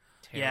terrible.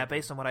 yeah,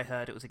 based on what I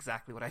heard, it was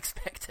exactly what I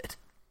expected.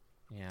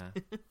 Yeah.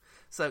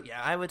 So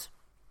yeah, I would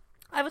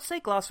say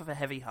Glass with a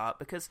Heavy Heart,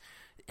 because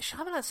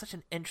Shyamalan's such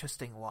an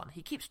interesting one.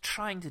 He keeps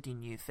trying to do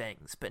new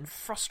things, but in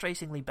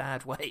frustratingly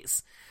bad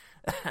ways.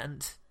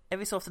 And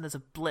every so often there's a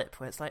blip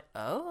where it's like,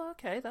 oh,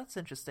 okay, that's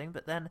interesting.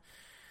 But then,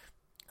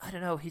 I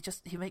don't know,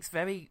 he makes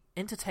very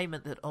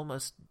entertainment that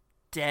almost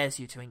dares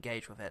you to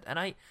engage with it.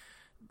 And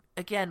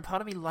again,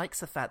 part of me likes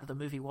the fact that the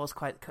movie was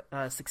quite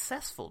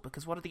successful,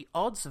 because what are the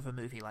odds of a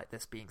movie like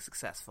this being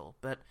successful?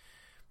 But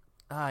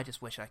I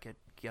just wish I could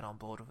get on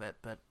board with it,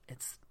 but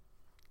it's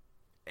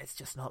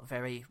just not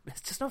very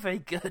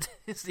good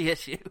is the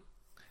issue.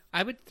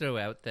 I would throw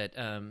out that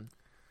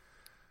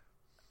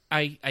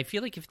I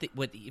feel like if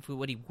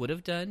what he would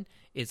have done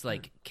is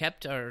like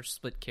kept our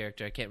split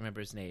character, I can't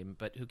remember his name,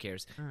 but who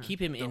cares?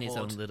 Keep him in his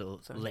own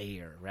little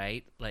layer,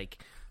 right? Like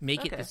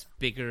make it this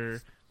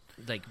bigger,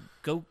 like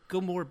go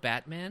more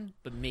Batman,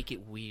 but make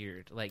it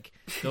weird. Like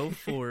go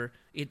for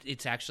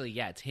it's actually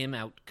it's him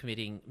out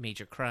committing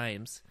major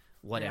crimes,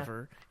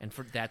 whatever, and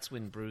that's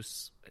when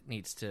Bruce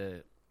needs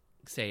to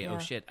say, oh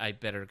shit, I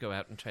better go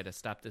out and try to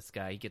stop this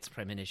guy. He gets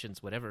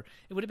premonitions, whatever.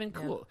 It would have been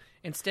cool.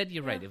 Instead,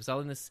 you're right. It was all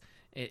in this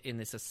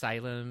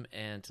asylum,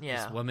 and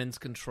this woman's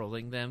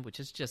controlling them, which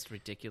is just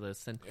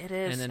ridiculous. And it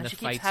is. And then and the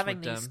fights were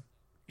dumb.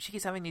 She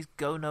keeps having these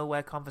go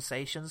nowhere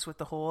conversations with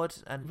the Horde,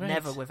 and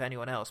never with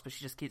anyone else. But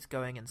she just keeps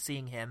going and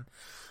seeing him,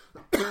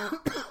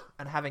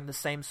 and having the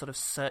same sort of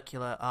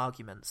circular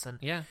arguments. And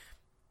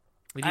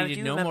we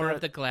needed no more of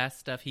the glass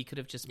stuff. He could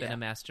have just been a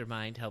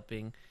mastermind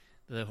helping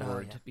the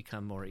Horde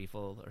become more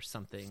evil or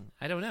something.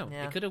 I don't know.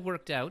 It could have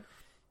worked out,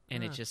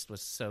 and it just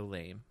was so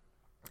lame.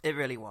 It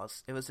really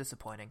was. It was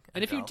disappointing.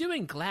 And if you're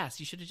doing Glass,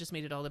 you should have just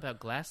made it all about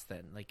Glass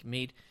then. Like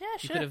you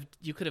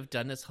could have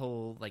done this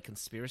whole like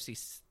conspiracy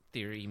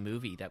theory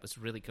movie that was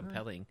really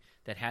compelling,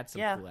 that had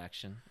some cool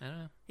action. I don't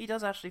know. He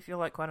does actually feel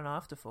like quite an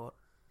afterthought.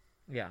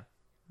 Yeah.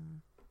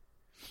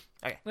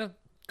 Okay. Well,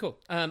 cool.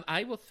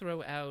 I will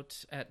throw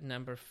out at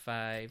number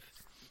 5.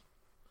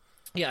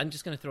 Yeah, I'm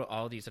just going to throw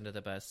all these under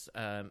the bus.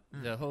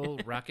 The whole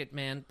Rocket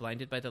Man,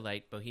 Blinded by the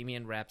Light,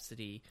 Bohemian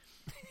Rhapsody.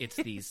 It's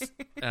these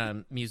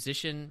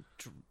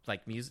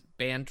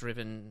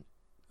band-driven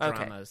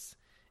dramas.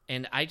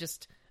 And I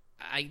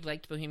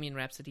liked Bohemian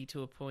Rhapsody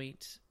to a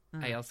point.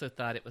 I also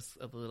thought it was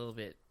a little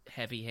bit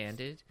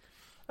heavy-handed.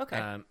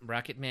 Okay.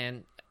 Rocket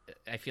Man,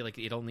 I feel like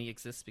it only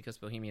exists because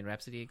Bohemian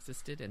Rhapsody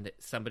existed, and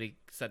that somebody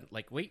said,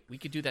 like, wait, we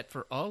could do that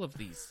for all of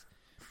these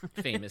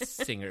famous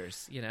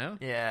singers, you know?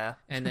 Yeah.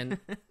 And then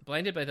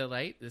Blinded by the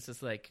Light, this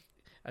is like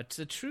it's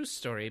a true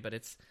story, but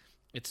it's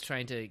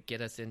trying to get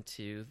us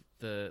into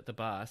the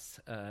boss,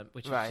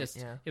 which was just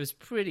it was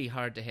pretty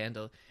hard to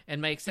handle.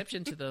 And my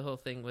exception to the whole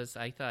thing was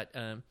I thought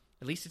at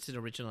least it's an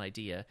original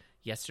idea.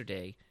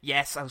 Yesterday,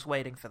 yes, I was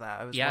waiting for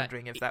that. I was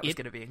wondering if that was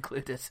going to be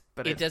included,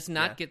 but it does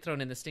not get thrown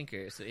in the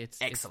stinkers. It's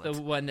the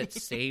one that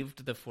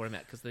saved the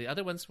format, because the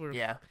other ones were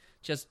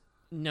just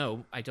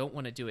no, I don't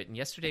want to do it. And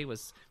Yesterday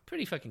was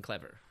pretty fucking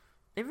clever.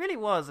 It really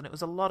was, and it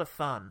was a lot of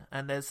fun.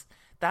 And there's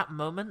that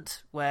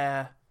moment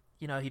where,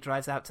 you know, he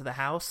drives out to the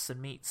house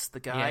and meets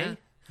the guy.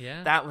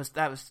 Yeah. That was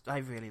I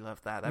really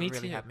loved that. That Me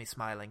really too. had me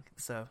smiling.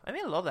 So, I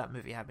mean, a lot of that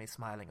movie had me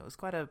smiling. It was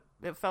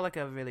it felt like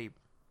a really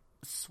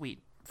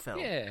sweet film.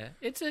 Yeah.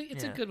 It's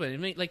a good one. I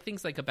mean, like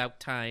things like About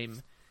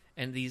Time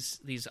and these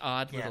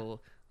odd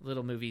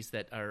little movies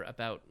that are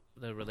about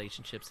the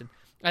relationships. And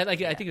I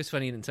think it was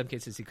funny in some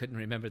cases he couldn't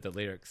remember the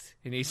lyrics,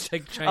 and he's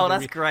like trying. Oh,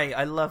 that's great!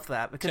 I love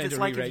that, because it's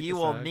like if rewrite you the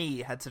or song.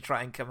 me had to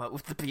try and come up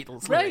with the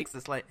Beatles Right. lyrics.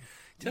 It's like,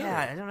 Totally.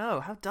 I don't know,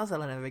 how does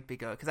Eleanor Rigby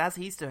go? Because as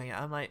he's doing it,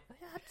 I'm like,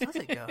 how does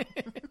it go?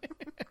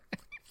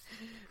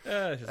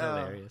 It's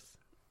hilarious.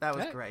 That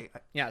was great.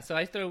 Yeah, so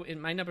I throw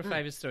in my number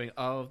 5 is throwing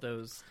all of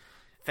those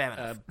Fair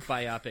enough.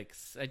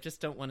 biopics. I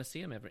just don't want to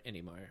see them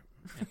anymore.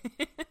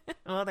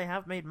 Well, they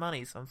have made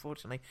money, so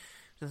unfortunately,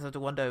 just have to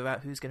wonder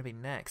about who's going to be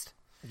next.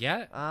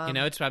 Yeah,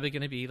 it's probably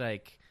going to be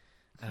like,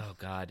 oh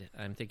god,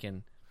 I'm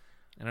thinking,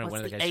 I don't know,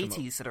 one of the guys the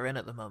 80s that are in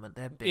at the moment.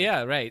 They're big.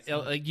 Yeah, right.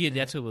 So,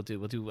 that's what we'll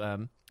do.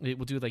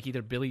 We'll do like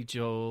either Billy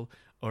Joel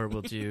or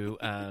we'll do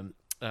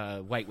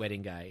White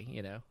Wedding Guy.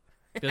 You know,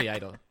 Billy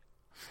Idol.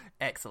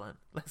 Excellent.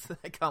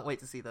 I can't wait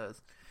to see those.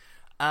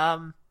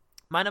 My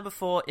number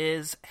 4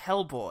 is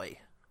Hellboy.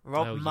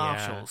 Rob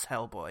Marshall's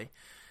Hellboy.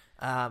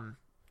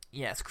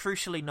 Yes,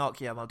 crucially not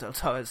Guillermo del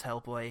Toro's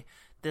Hellboy.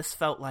 This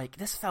felt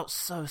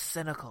so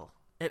cynical.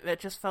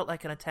 It just felt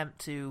like an attempt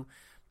to,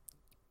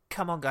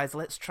 come on guys,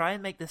 let's try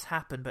and make this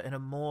happen, but in a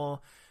more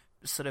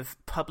sort of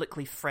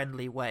publicly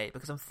friendly way.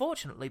 Because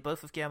unfortunately,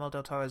 both of Guillermo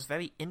del Toro's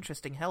very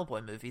interesting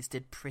Hellboy movies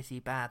did pretty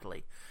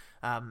badly.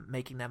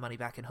 making their money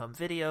back in home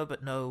video,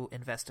 but no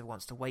investor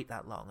wants to wait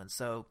that long. And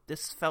so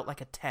this felt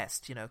like a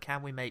test,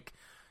 can we make,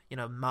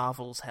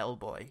 Marvel's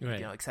Hellboy,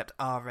 Right. Except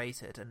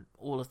R-rated, and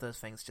all of those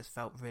things just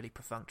felt really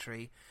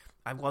perfunctory.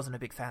 I wasn't a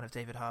big fan of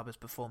David Harbour's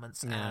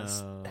performance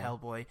as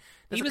Hellboy.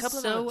 He was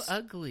so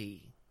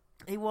ugly.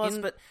 He was,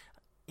 but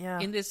yeah.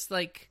 In this,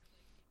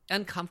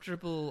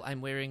 uncomfortable,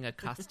 I'm wearing a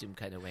costume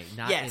kind of way.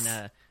 Not Yes. in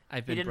a,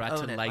 I've He been didn't brought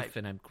to own it, life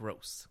and I'm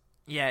gross.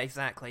 Yeah,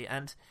 exactly.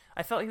 And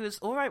I felt he was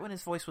all right when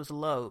his voice was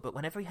low, but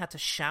whenever he had to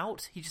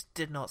shout, he just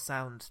did not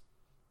sound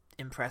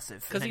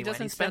impressive. Because he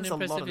doesn't sound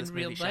impressive in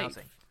real life.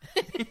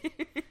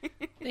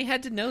 They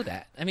had to know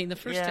that. I mean, the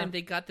first time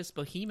they got this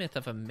behemoth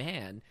of a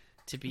man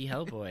to be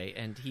Hellboy,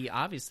 and he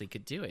obviously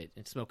could do it.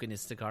 And smoking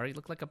his cigar, he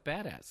looked like a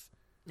badass.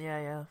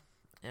 Yeah.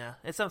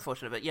 It's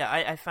unfortunate, but yeah,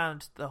 I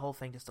found the whole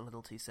thing just a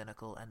little too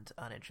cynical and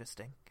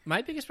uninteresting.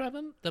 My biggest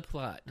problem, the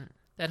plot.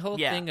 That whole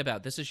thing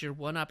about this is your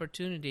one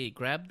opportunity,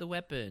 grab the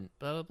weapon,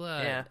 blah, blah,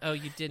 blah. Yeah. Oh,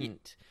 you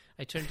didn't.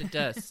 I turned to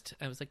dust.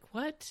 I was like,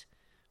 what?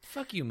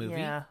 Fuck you, movie.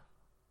 Yeah.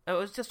 It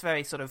was just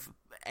very sort of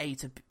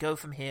go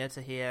from here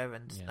to here,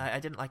 and I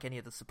didn't like any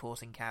of the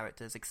supporting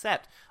characters,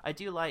 except I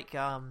do like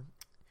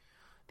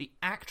the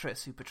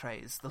actress who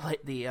portrays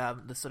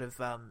the sort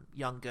of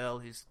young girl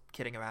who's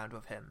kidding around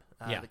with him.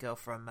 The girl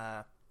from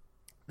The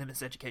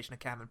Miseducation of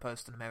Cameron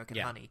Post and American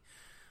Honey.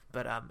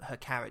 But her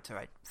character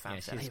I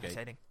found fairly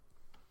irritating.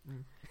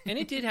 And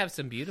it did have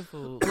some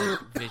beautiful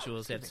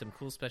visuals. It had some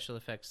cool special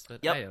effects.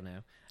 But Yep. I don't know.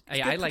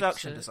 It's I good liked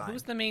production design. Who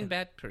was the main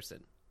bad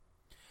person?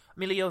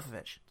 Mila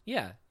Jovovich.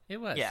 Yeah, it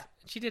was. Yeah.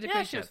 She did a Yeah,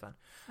 great she job. was fun.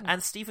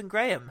 And Stephen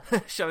Graham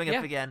showing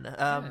up again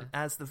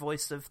as the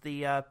voice of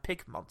the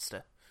pig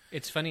monster.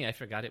 It's funny, I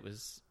forgot it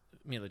was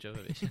Mila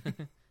Jovovich.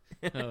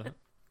 Oh,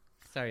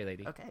 sorry,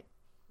 lady. Okay.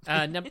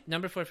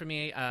 Number 4 for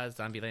me,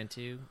 Zombieland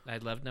 2. I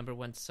loved number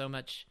 1 so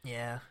much.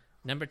 Yeah.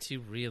 Number 2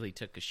 really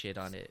took a shit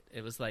on it.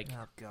 It was like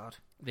Oh God.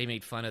 they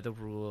made fun of the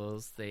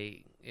rules.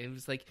 It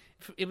was like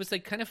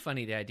kind of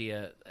funny, the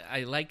idea.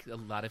 I like a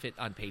lot of it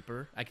on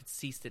paper. I could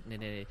see sitting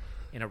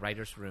in a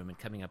writer's room and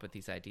coming up with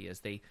these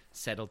ideas. They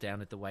settled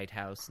down at the White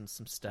House and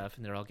some stuff,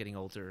 and they're all getting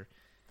older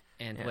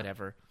and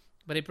whatever.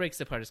 But it breaks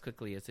apart as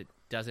quickly as it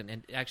doesn't.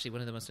 And actually, one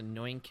of the most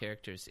annoying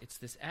characters, it's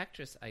this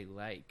actress I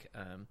like.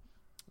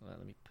 Well,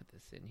 let me put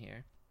this in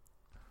here.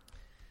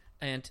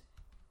 And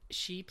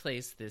she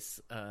plays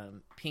this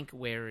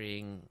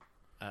pink-wearing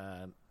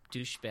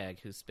douchebag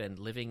who's been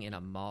living in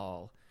a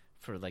mall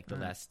for like the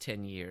last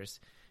 10 years.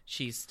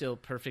 She's still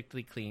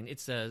perfectly clean.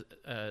 It's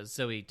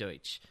Zoe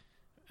Deutsch.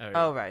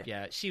 Right.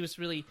 Yeah, she's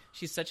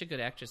such a good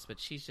actress, but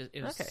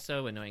it was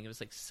so annoying. It was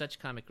like such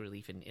comic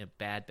relief in a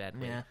bad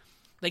way. Yeah.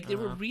 Like there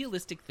were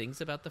realistic things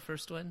about the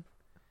first one,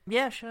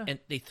 Yeah, sure. and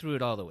they threw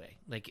it all away.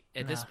 Like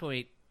at this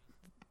point,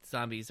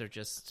 zombies are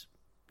just,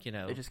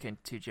 They're just getting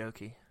too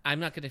jokey. I'm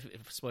not going to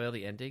spoil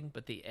the ending,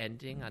 but the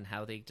ending on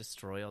how they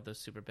destroy all those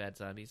super bad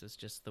zombies is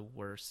just the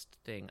worst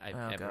thing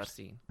I've ever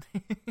seen.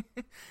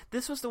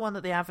 This was the one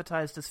that they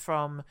advertised as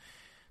from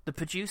the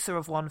producer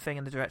of one thing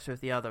and the director of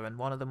the other, and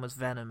one of them was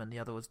Venom and the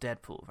other was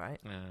Deadpool, right?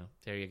 Oh,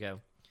 there you go.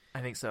 I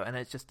think so, and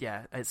it's just,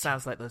 it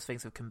sounds like those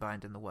things have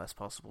combined in the worst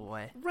possible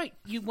way. Right.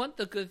 You want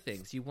the good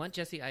things. You want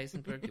Jesse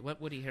Eisenberg. You want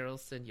Woody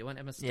Harrelson. You want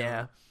Emma Stone.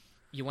 Yeah.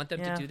 You want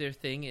them to do their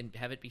thing and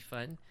have it be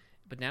fun.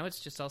 But now it's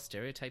just all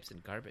stereotypes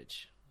and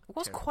garbage. It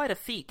was quite a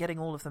feat getting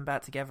all of them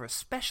back together,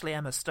 especially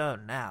Emma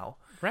Stone now.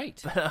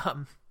 Right. But,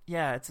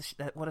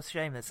 what a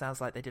shame. It sounds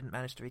like they didn't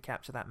manage to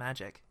recapture that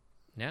magic.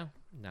 No,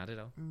 not at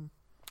all.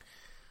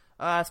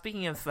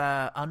 Speaking of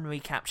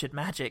unrecaptured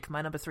magic,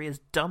 my number 3 is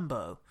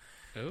Dumbo.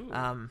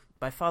 Ooh.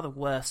 By far the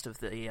worst of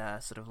the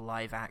sort of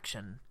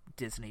live-action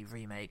Disney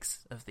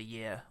remakes of the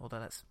year.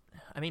 Although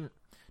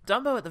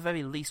Dumbo at the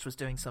very least was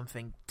doing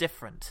something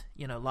different.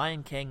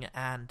 Lion King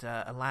and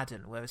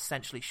Aladdin were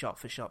essentially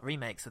shot-for-shot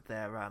remakes of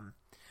their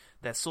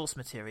source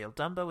material.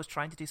 Dumbo was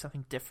trying to do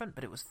something different,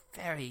 but it was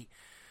very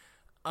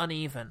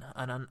uneven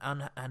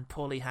and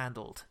poorly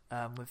handled,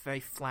 with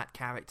very flat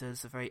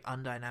characters, a very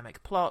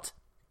undynamic plot.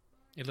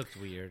 It looked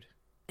weird.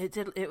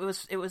 It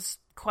was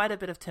quite a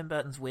bit of Tim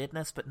Burton's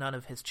weirdness, but none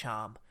of his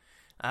charm,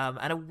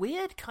 and a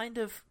weird kind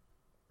of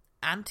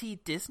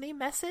anti-Disney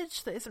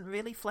message that isn't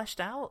really fleshed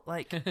out.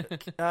 Like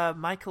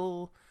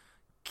Michael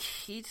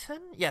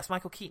Keaton,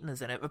 Michael Keaton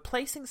is in it,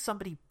 replacing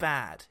somebody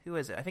bad. Who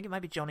is it? I think it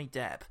might be Johnny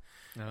Depp,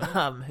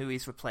 who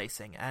he's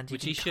replacing, and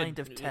Which you he can should. kind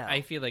of tell.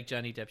 I feel like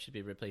Johnny Depp should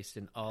be replaced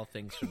in all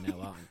things from now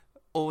on.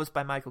 Always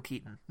by Michael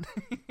Keaton.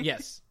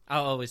 Yes,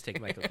 I'll always take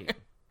Michael Keaton.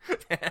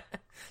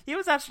 He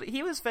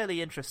was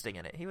fairly interesting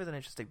in it. He was an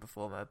interesting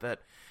performer,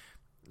 but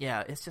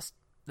it's just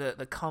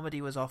the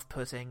comedy was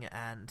off-putting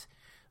and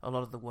a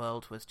lot of the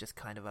world was just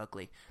kind of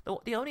ugly.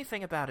 The only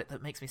thing about it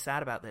that makes me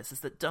sad about this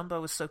is that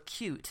Dumbo was so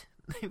cute.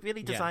 They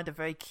really designed a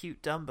very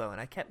cute Dumbo, and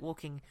I kept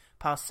walking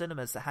past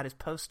cinemas that had his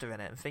poster in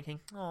it and thinking,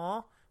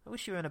 "Aw, I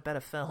wish you were in a better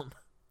film."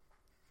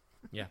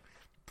 Yeah.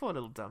 Poor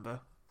little Dumbo.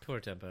 Poor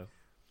Dumbo.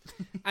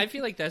 I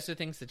feel like those are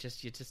things that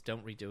you just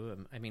don't redo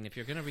them. I mean, if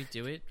you're going to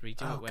redo it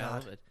well,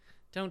 God. but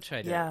don't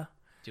try to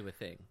do a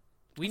thing.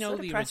 We know so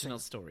the depressing. original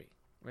story.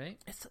 right?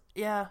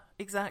 Yeah,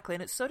 exactly.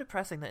 And it's so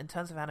depressing that in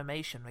terms of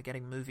animation, we're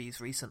getting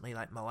movies recently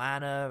like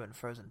Moana and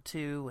Frozen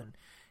 2 and,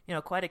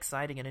 quite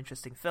exciting and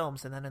interesting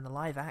films. And then in the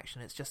live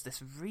action, it's just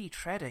this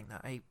retreading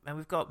and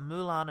we've got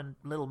Mulan and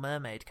Little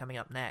Mermaid coming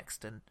up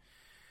next. And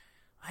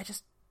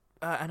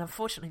and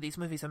unfortunately, these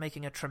movies are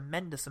making a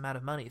tremendous amount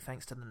of money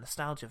thanks to the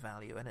nostalgia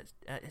value. And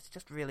it's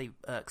just really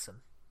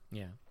irksome.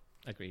 Yeah,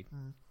 agreed.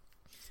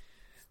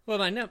 Well,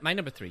 my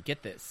number 3,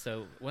 get this.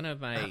 So one of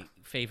my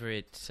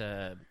favorite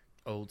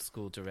old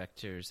school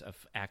directors of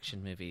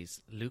action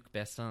movies, Luc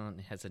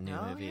Besson, has a new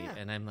movie. Yeah.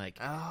 And I'm like,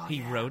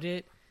 he wrote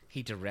it,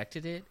 he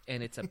directed it,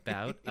 and it's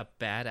about a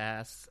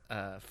badass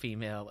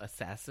female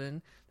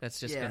assassin that's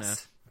just going to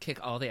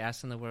kick all the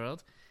ass in the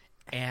world.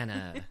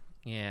 Anna.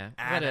 Yeah.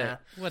 Anna.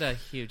 What a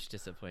huge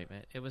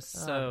disappointment. It was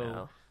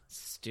so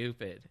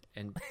stupid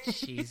and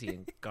cheesy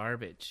and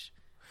garbage.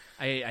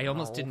 I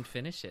almost didn't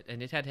finish it,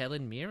 and it had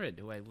Helen Mirren,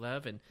 who I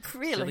love, and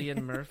Really?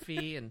 Cillian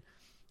Murphy, and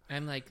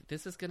I'm like,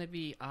 this is going to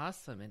be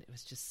awesome, and it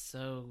was just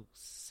so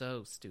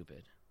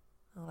stupid.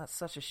 Oh, that's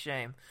such a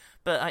shame.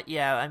 But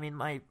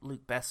my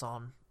Luc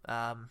Besson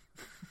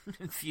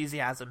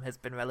enthusiasm has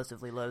been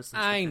relatively low since.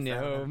 I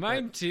know,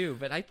 mine too.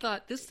 But I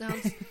thought this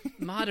sounds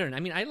modern. I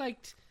mean, I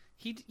liked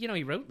he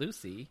wrote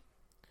Lucy.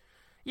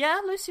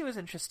 Yeah, Lucy was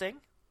interesting.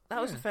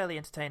 That was a fairly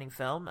entertaining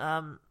film.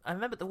 I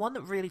remember the one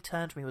that really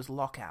turned me was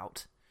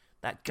Lockout.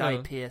 That Guy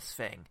Pearce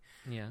thing.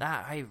 Yeah.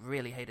 I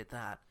really hated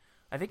that.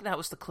 I think that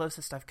was the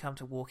closest I've come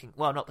to walking...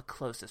 Well, not the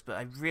closest, but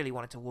I really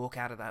wanted to walk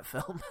out of that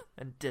film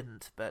and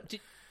didn't. But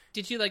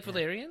Did you like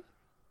Valerian?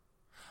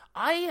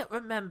 I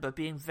remember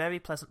being very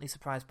pleasantly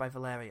surprised by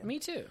Valerian. Me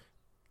too.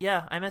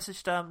 Yeah, I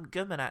messaged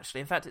Goodman, actually.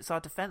 In fact, it's our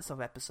Defense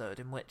of episode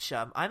in which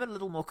I'm a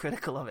little more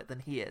critical of it than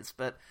he is.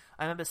 But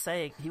I remember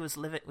saying we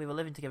were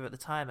living together at the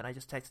time, and I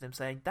just texted him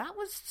saying, that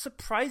was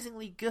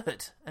surprisingly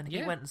good. And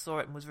he went and saw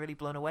it and was really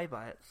blown away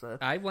by it. So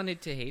I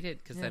wanted to hate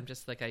it because I'm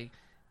just like,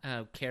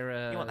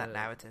 Cara You want that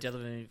narrative.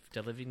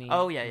 Delevingne.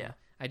 Oh, yeah.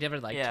 I never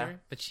liked her,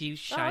 but she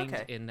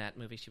shined in that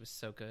movie. She was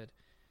so good.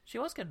 She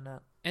was good in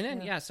that. And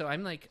then, so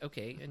I'm like,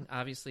 okay, and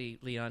obviously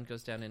Leon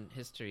goes down in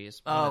history as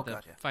one of the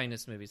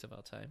finest movies of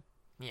all time.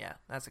 Yeah,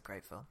 that's a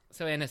great film.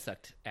 So Anna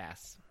sucked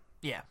ass.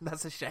 Yeah,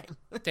 that's a shame.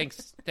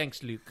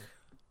 Thanks, Luke.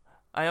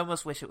 I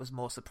almost wish it was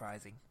more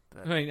surprising.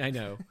 But... I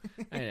know.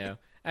 I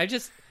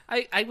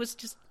was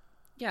just,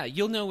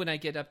 you'll know when I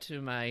get up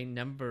to my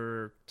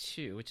number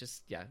 2, which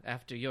is,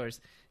 after yours.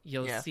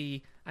 You'll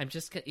see,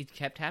 it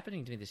kept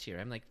happening to me this year.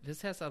 I'm like,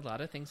 this has a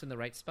lot of things in the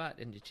right spot,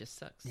 and it just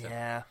sucks. So.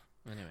 Yeah.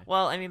 Anyway.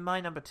 Well, I mean, my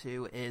number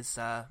 2 is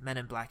Men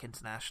in Black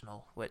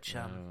International, which...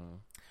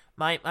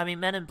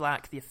 Men in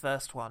Black, the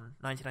first one,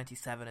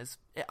 1997, is,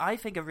 I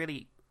think, a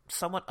really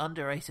somewhat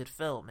underrated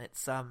film.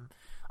 It's,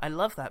 I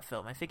love that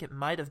film. I think it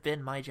might have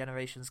been my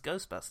generation's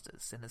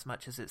Ghostbusters, in as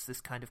much as it's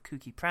this kind of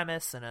kooky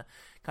premise and a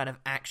kind of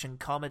action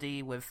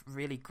comedy with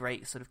really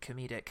great sort of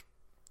comedic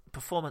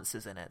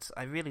performances in it.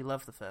 I really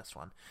love the first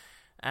one.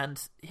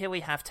 And here we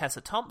have Tessa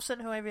Thompson,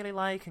 who I really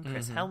like, and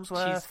Chris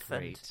Hemsworth. She's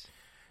great. And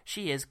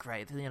she is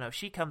great.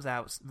 She comes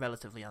out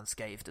relatively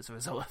unscathed as a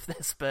result of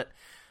this, but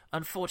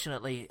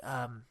unfortunately...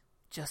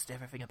 just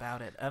everything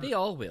about it. They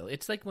all will.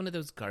 It's like one of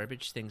those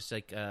garbage things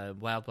like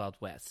Wild Wild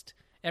West.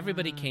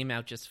 Everybody came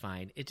out just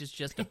fine. It is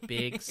just a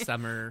big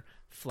summer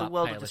flop the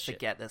world pile will of just shit.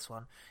 forget this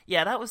one.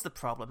 Yeah, that was the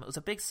problem. It was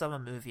a big summer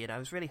movie, and I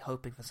was really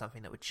hoping for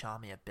something that would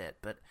charm me a bit,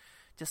 but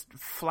just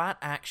flat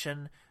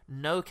action,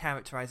 no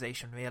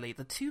characterization, really.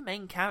 The two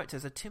main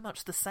characters are too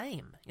much the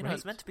same.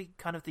 It's meant to be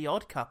kind of the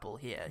odd couple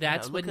here.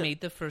 That's what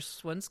made the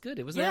first ones good.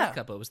 It was the odd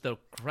couple. It was the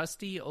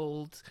crusty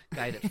old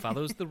guy that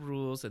follows the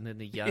rules, and then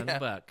the young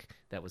buck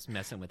that was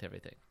messing with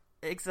everything.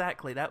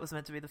 Exactly, that was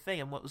meant to be the thing,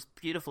 and what was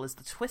beautiful is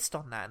the twist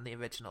on that in the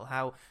original,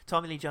 how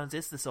Tommy Lee Jones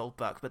is this old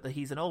buck, but that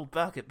he's an old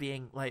buck at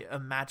being like a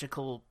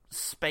magical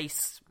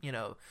space,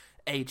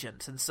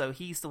 agent, and so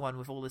he's the one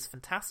with all this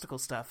fantastical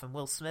stuff, and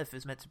Will Smith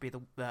is meant to be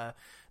the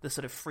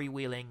sort of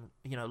freewheeling,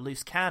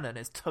 loose cannon,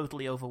 is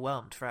totally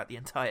overwhelmed throughout the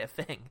entire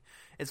thing.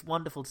 It's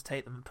wonderful to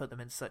take them and put them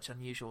in such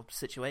unusual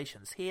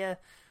situations. Here,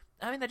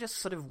 I mean, they're just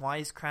sort of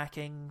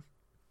wisecracking,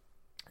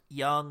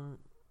 young,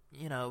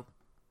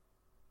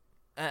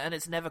 and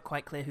it's never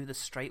quite clear who the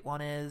straight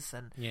one is,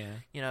 and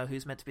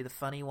who's meant to be the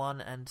funny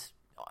one. And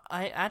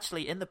I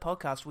actually, in the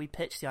podcast, we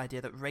pitched the idea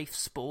that Rafe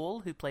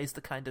Spall, who plays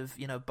the kind of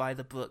by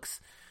the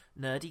books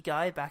nerdy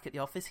guy back at the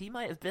office, he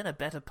might have been a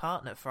better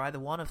partner for either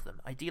one of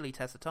them. Ideally,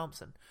 Tessa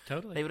Thompson.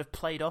 Totally, they would have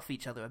played off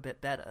each other a bit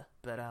better.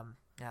 But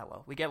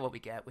we get what we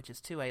get, which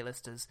is two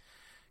A-listers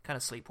kind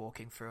of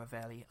sleepwalking through a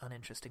fairly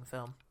uninteresting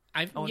film.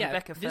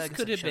 Rebecca this Ferguson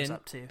could have shows been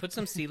up too. Put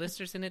some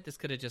C-listers in it. This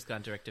could have just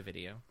gone direct to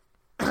video.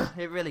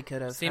 It really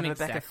could have. Same and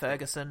Rebecca exact thing.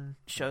 Ferguson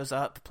shows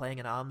up playing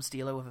an arms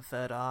dealer with a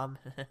third arm.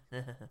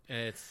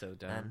 It's so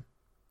dumb.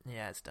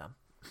 It's dumb.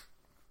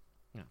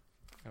 Yeah.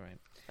 All right.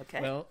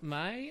 Okay. Well,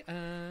 my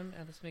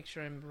let's make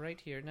sure I'm right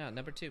here now.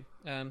 Number 2.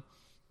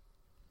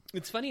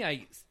 It's funny.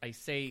 I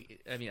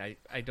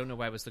don't know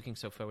why I was looking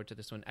so forward to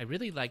this one. I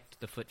really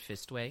liked The Foot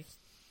Fist Way.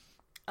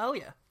 Oh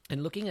yeah.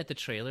 And looking at the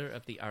trailer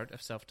of The Art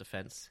of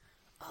Self-Defense,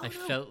 I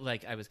felt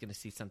like I was going to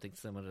see something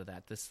similar to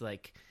that.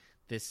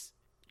 This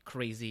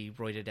crazy,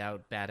 roided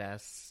out,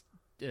 badass,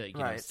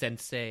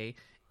 sensei,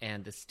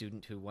 and the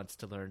student who wants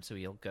to learn, so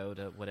he'll go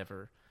to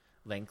whatever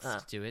lengths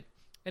to do it.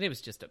 And it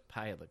was just a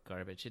pile of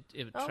garbage.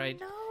 It tried.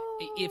 No.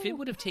 If it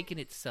would have taken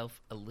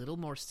itself a little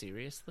more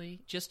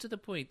seriously, just to the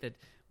point that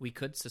we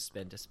could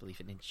suspend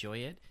disbelief and enjoy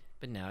it,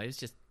 but no, it was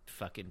just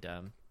fucking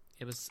dumb.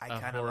 It was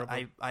horrible.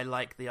 I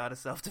like The Art of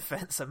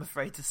Self-Defense, I'm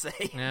afraid to say.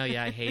 No,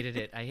 yeah, I hated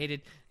it. I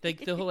hated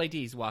the whole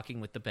idea. He's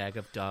walking with the bag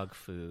of dog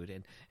food,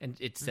 and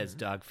it says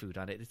dog food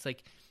on it. It's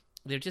like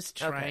they're just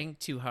trying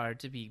too hard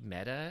to be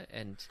meta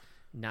and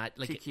not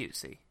like too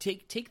cutesy.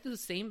 Take the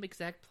same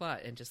exact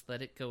plot and just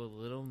let it go a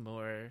little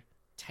more,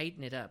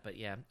 tighten it up. But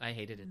yeah, I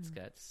hated its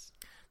guts.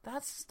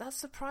 That's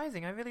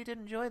surprising. I really did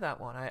enjoy that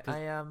one.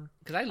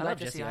 Because I love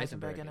Jesse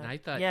Eisenberg, and I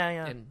thought,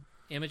 and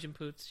Imogen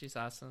Poots, she's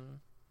awesome.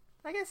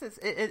 I guess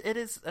it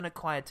is an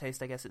acquired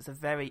taste. I guess it's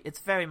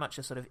very much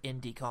a sort of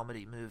indie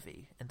comedy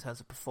movie in terms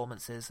of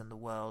performances and the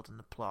world and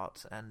the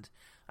plot. And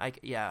I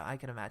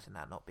can imagine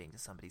that not being to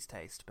somebody's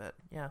taste. But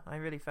yeah, I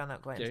really found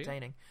that quite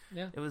entertaining.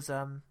 Yeah, it was.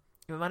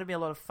 It reminded me a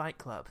lot of Fight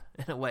Club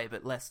in a way,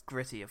 but less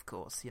gritty, of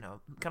course. Kind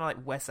of like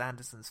Wes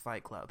Anderson's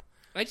Fight Club.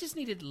 I just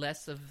needed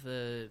less of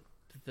the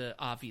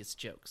obvious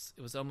jokes.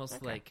 It was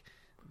almost like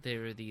there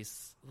were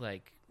these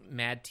like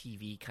Mad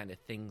TV kind of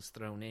things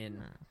thrown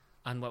in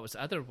on what was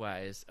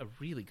otherwise a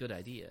really good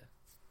idea.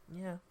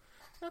 Yeah.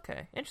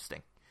 Okay.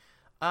 Interesting.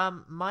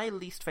 My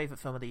least favorite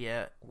film of the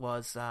year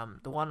was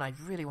the one I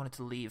really wanted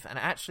to leave, and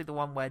actually the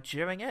one where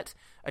during it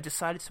I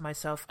decided to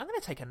myself, I'm going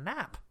to take a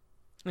nap.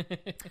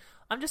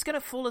 I'm just going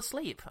to fall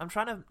asleep. I'm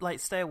trying to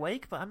stay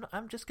awake, but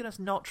I'm just going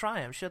to not try.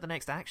 I'm sure the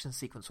next action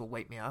sequence will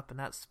wake me up, and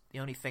that's the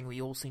only thing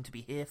we all seem to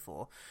be here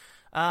for.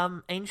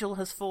 Angel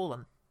Has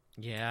Fallen.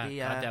 Yeah,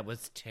 God, that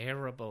was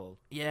terrible.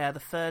 Yeah, the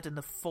third in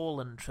the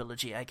Fallen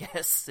trilogy, I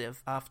guess,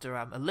 after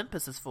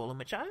Olympus Has Fallen,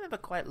 which I remember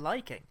quite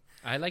liking.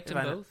 I liked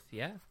them both,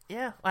 yeah.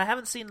 Yeah, I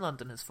haven't seen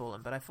London Has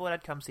Fallen, but I thought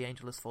I'd come see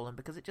Angel Has Fallen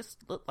because it just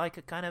looked like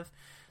a kind of...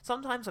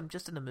 Sometimes I'm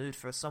just in the mood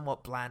for a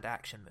somewhat bland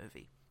action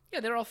movie. Yeah,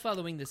 they're all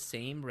following the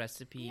same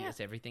recipe as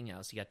everything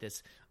else. You got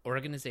this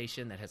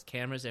organization that has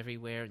cameras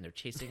everywhere, and they're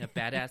chasing a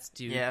badass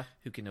dude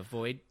who can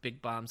avoid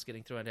big bombs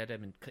getting thrown at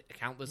him and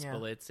countless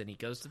bullets, and he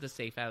goes to the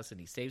safe house and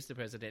he saves the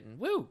president, and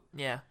woo!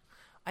 Yeah.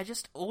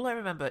 All I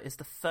remember is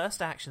the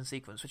first action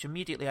sequence, which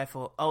immediately I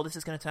thought, oh, this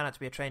is going to turn out to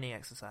be a training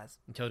exercise.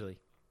 Totally.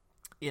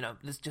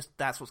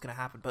 That's what's going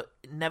to happen. But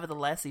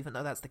nevertheless, even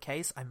though that's the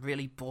case, I'm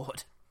really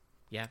bored.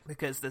 Yeah.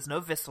 Because there's no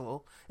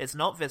visceral. It's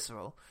not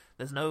visceral.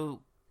 There's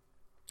no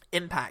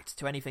impact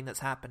to anything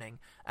that's happening,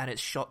 and it's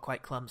shot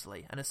quite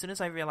clumsily. And as soon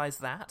as I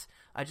realized that,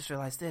 I just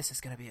realized this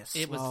is going to be a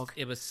slog.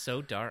 It was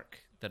so dark,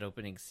 that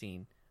opening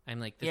scene.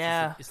 I'm like,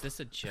 is this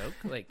a joke?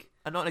 Like,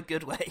 and not in a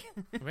good way.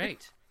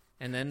 Right.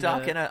 And then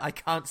dark in a I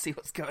can't see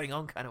what's going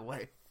on kind of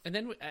way. And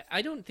then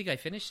I don't think I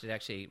finished it,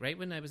 actually. Right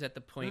when I was at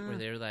the point where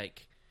they're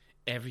like,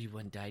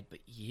 everyone died but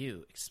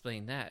you.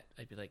 Explain that.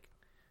 I'd be like,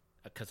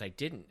 because I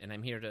didn't, and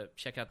I'm here to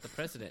check out the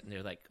president. And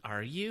they're like,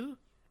 are you?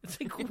 It's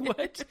like,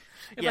 what?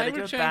 If they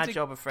do a bad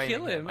job of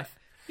framing him.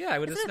 I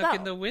would have snuck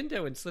in the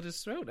window and slit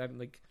his throat. I'm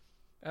like,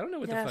 I don't know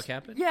what the fuck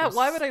happened. Yeah,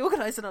 why would I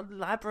organize an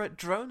elaborate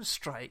drone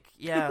strike?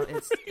 Yeah,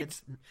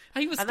 it's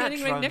he was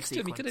standing right next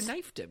to him. He could have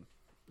knifed him.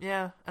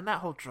 Yeah, and that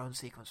whole drone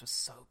sequence was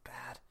so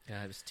bad.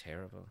 Yeah, it was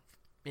terrible.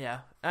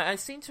 Yeah, I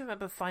seem to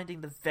remember finding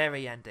the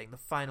very ending, the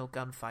final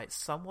gunfight,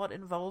 somewhat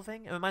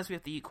involving. It reminds me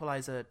of The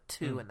Equalizer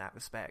 2 in that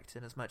respect,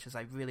 in as much as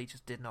I really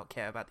just did not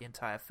care about the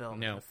entire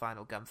film. And the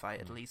final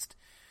gunfight at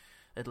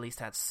least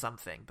had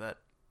something, but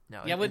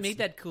no. Yeah, what made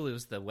that cool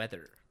was the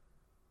weather.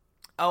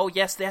 Oh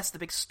yes, the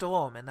big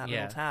storm in that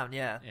little town.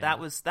 Yeah, that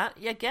was that.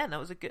 Yeah, again, that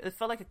was it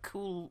felt like a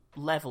cool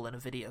level in a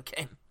video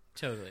game.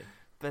 Totally.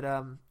 But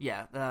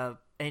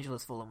Angel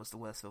Has Fallen was the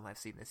worst film I've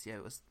seen this year.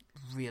 It was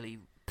really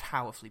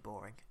powerfully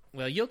boring.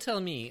 Well, you'll tell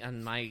me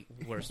on my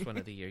worst one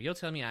of the year. You'll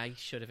tell me I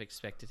should have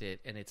expected it,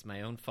 and it's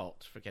my own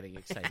fault for getting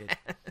excited.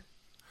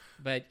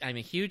 But I'm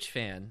a huge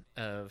fan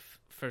of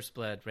First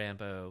Blood,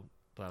 Rambo,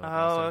 blah, blah,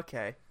 blah. Oh,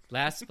 okay.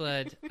 Last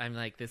Blood, I'm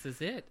like, this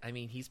is it. I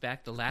mean, he's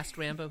back. The last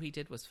Rambo he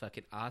did was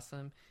fucking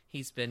awesome.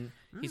 He's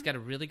got a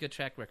really good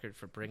track record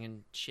for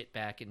bringing shit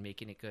back and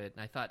making it good.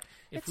 And I thought,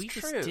 if we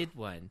just did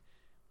one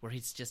where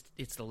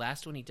it's the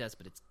last one he does,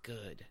 but it's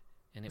good.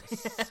 And it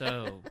was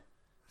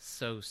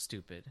so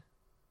stupid.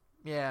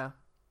 Yeah.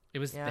 It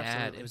was bad.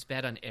 Absolutely. It was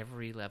bad on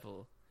every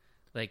level.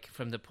 Like,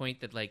 from the point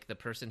that, like, the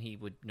person he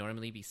would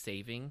normally be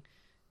saving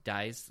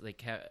dies,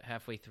 like,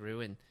 halfway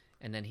through, and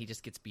then he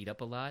just gets beat up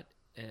a lot.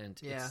 And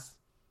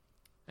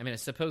I mean, I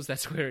suppose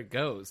that's where it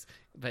goes,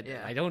 but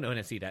I don't want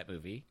to see that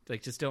movie.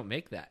 Like, just don't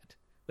make that.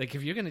 Like,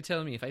 if you're going to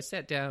tell me, if I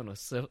sat down with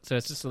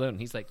Sylvester Stallone, and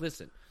he's like,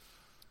 listen,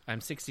 I'm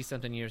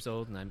 60-something years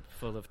old, and I'm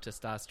full of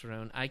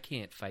testosterone. I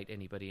can't fight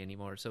anybody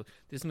anymore. So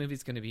this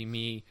movie's going to be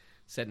me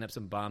setting up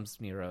some bombs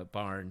near a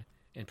barn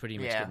and pretty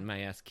much getting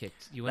my ass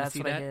kicked. You want to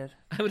see that?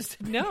 I would have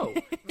said, no,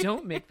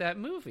 don't make that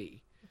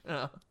movie.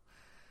 Oh.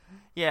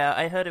 Yeah,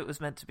 I heard it was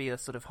meant to be a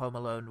sort of Home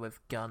Alone with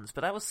guns,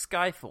 but that was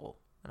Skyfall.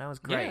 and that was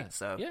great. Yeah,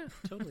 so yeah,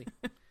 totally.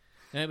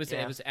 And it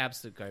Yeah. was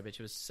absolute garbage.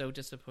 It was so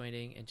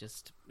disappointing, and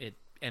just it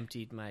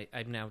emptied my.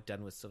 I'm now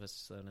done with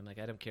Sylvester Stallone. I'm like,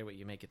 I don't care what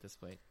you make at this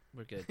point.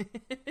 We're good.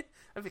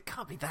 it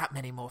can't be that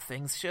many more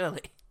things,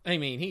 surely. I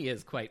mean, he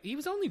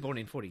was only born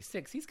in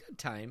 46. He's got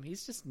time.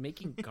 He's just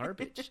making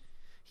garbage.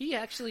 He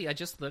actually, I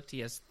just looked. He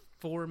has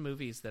 4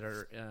 movies that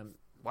are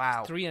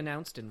Wow. 3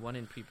 announced and 1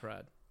 in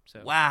pre-prod.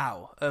 So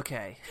Wow.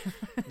 Okay.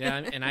 yeah,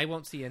 and I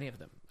won't see any of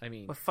them. I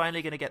mean, We're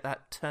finally going to get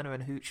that Turner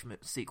and Hooch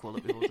sequel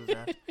that we all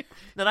deserved.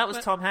 No, that was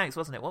Tom Hanks,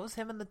 wasn't it? What was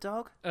him and the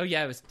dog? oh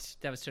yeah,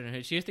 that was Turner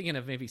Hooch. You're thinking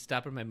of maybe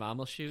Stop or My Mom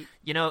Will Shoot.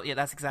 You know, yeah,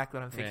 that's exactly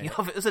what I'm thinking Right.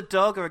 of. It was a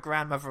dog or a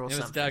grandmother or It was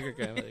something. Doug or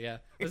Grandma. Yeah,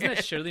 wasn't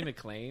that Shirley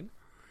MacLaine?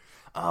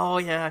 Oh,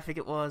 yeah, I think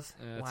it was.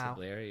 That's wow.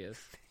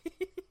 hilarious.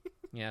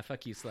 Yeah,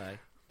 fuck you, Sly.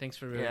 Thanks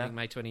for ruining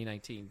my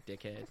 2019,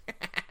 dickhead.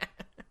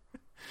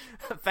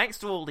 Thanks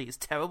to all these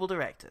terrible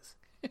directors.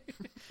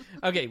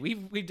 Okay,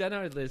 we've done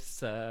our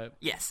lists.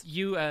 Yes.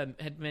 You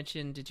had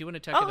mentioned. Did you want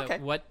to talk about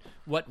okay.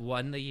 what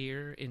won the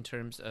year in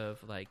terms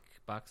of like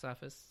box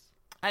office?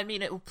 I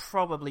mean, it will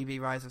probably be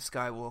Rise of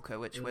Skywalker,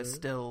 which we're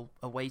still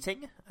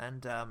awaiting,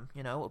 and,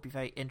 it'll be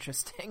very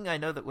interesting. I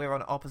know that we're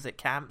on opposite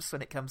camps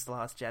when it comes to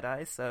Last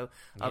Jedi, so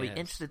I'll be Yes.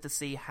 interested to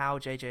see how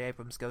J.J.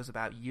 Abrams goes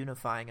about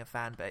unifying a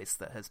fan base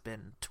that has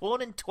been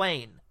torn in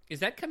twain. Is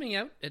that coming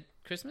out at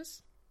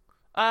Christmas?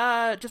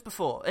 Just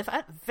before.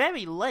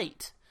 Very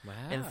late, Wow.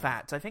 in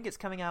fact. I think it's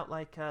coming out,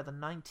 like, the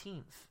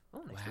 19th.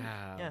 Oh, next week.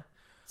 Wow. Yeah.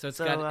 So it's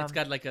So,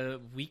 got like a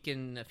week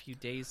and a few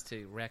days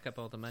to rack up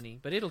all the money,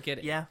 but it'll get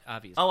it. Yeah.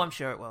 Obviously. Oh, I'm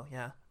sure it will,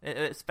 yeah.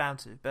 It's bound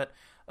to. But,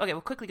 okay, we'll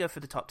quickly go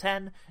through the top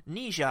 10.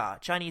 Nija,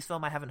 Chinese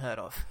film I haven't heard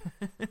of.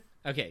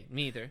 Okay,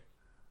 me either.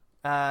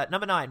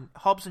 Number 9,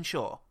 Hobbs and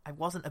Shaw. I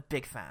wasn't a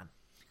big fan.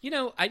 You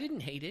know, I didn't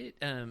hate it.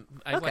 I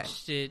Okay.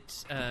 watched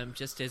it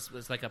just as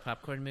was like a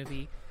popcorn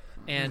movie,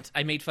 and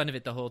I made fun of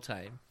it the whole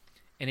time.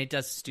 And it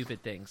does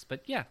stupid things,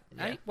 but yeah.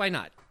 Why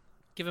not?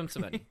 Give him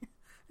some money.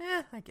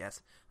 I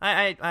guess.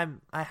 I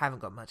haven't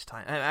got much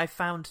time.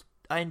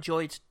 I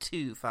enjoyed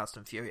 2 Fast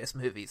and Furious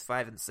movies,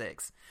 5 and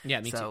 6.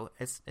 Yeah, me so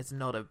it's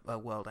not a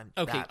world I'm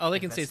Okay, that all I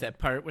can say is invested that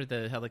part where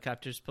the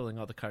helicopter's pulling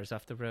all the cars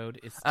off the road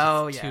is just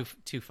Oh, yeah.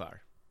 too far. in.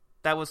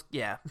 That was,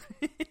 yeah.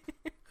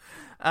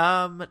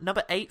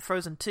 Number 8,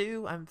 Frozen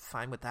 2. I'm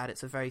fine with that.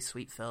 It's a very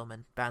sweet film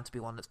and bound to be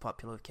one that's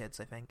popular with kids,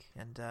 I think.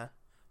 And,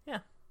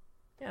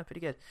 yeah,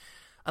 pretty good.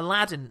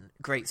 Aladdin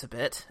grates a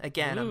bit.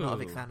 Again, I'm not a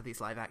big Ooh. fan of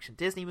these live-action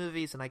Disney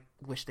movies, and I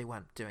wish they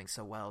weren't doing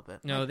so well.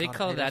 But No, my they God,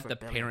 call made that over the $1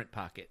 billion. parent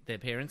pocket. The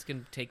parents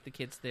can take the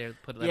kids there,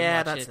 let them Yeah,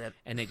 watch that's it.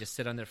 and they just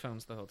sit on their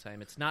phones the whole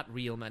time. It's not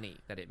real money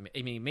that it.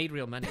 I mean, it made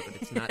real money, but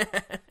it's not.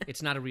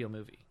 It's not a real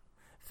movie.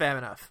 Fair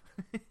enough.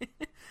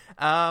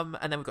 And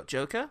then we've got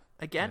Joker.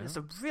 Again, it's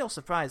a real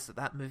surprise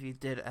that movie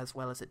did as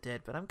well as it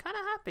did, but I'm kind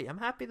of happy. I'm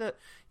happy that,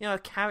 a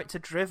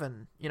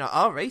character-driven,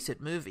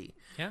 R-rated movie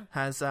Yeah.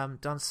 has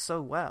done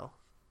so well.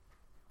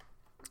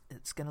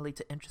 It's going to lead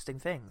to interesting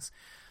things.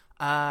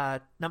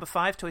 Number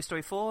 5, Toy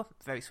Story 4.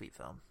 Very sweet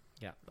film.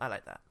 Yeah. I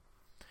like that.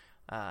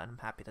 And I'm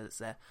happy that it's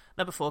there.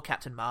 Number 4,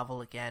 Captain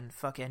Marvel. Again,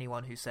 fuck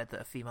anyone who said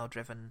that a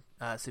female-driven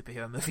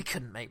superhero movie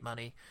couldn't make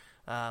money.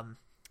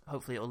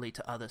 Hopefully it'll lead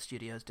to other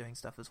studios doing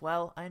stuff as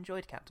well. I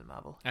enjoyed Captain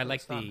Marvel. I It like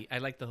was fun. I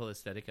like the whole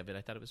aesthetic of it.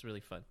 I thought it was really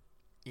fun.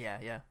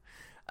 Yeah.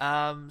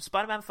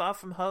 Spider-Man Far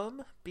From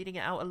Home, beating it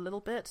out a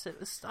little bit.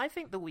 It was, I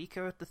think, the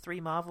weaker of the 3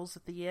 Marvels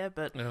of the year,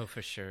 but Oh,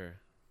 for sure.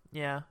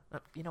 yeah.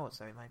 You know what,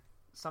 sorry,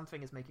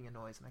 something is making a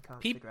noise and I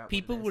can't figure out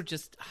People what it were is.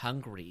 just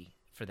hungry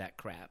for that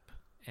crap,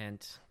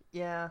 and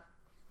Yeah.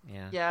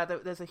 yeah. Yeah,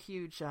 there's a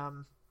huge...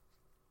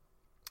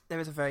 there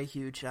is a very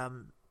huge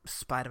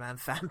Spider-Man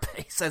fan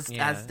base, as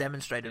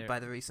demonstrated there- by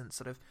the recent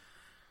sort of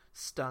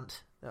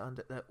stunt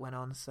that went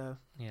on, so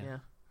Yeah.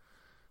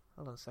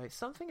 Hold on, sorry.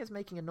 Something is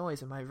making a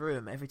noise in my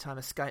room every time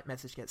a Skype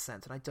message gets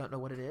sent, and I don't know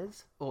what it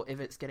is, or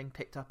if it's getting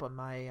picked up on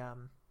my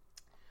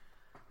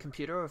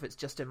computer, or if it's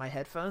just in my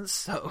headphones,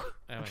 so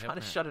I I'm hope trying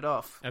to not. shut it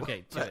off.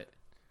 Okay, do But it.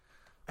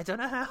 I don't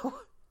know how,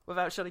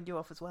 without shutting you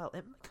off as well.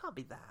 It can't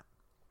be that.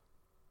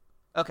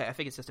 Okay, I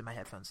think it's just in my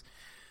headphones.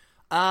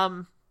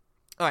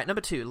 Alright,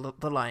 number 2,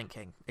 The Lion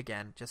King.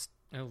 Again, just,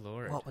 Oh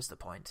Lord. what was the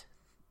point?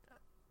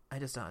 I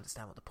just don't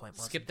understand what the point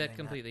was. Skip in that doing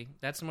completely.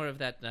 That's more of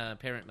that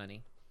parent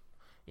money.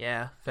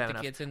 Yeah, fair The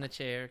enough. kids in the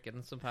chair,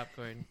 getting some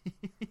popcorn,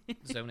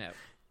 zone out.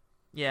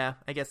 Yeah,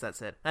 I guess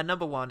that's it. And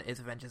number 1 is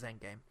Avengers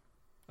Endgame.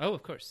 Oh,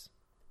 of course.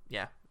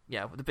 Yeah,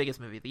 the biggest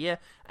movie of the year,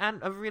 and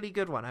a really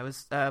good one. I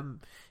was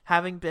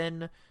having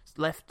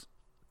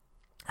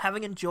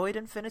enjoyed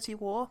Infinity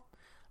War.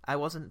 I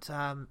wasn't,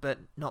 but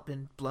not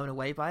been blown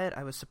away by it.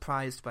 I was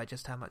surprised by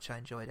just how much I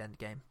enjoyed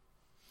Endgame.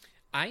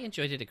 I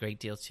enjoyed it a great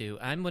deal too.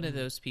 I'm one of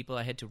those people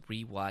I had to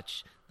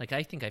rewatch. Like,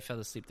 I think I fell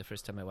asleep the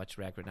first time I watched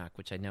Ragnarok,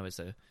 which I know is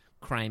a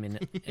crime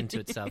into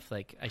itself.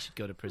 Like, I should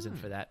go to prison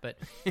for that. But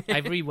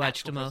I've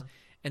rewatched them all,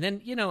 and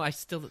then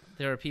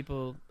there are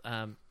people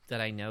that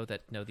I know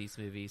that know these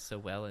movies so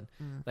well, and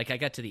like I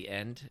got to the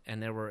end,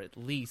 and there were at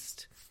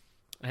least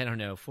I don't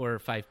know, 4 or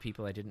 5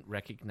 people I didn't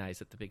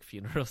recognize at the big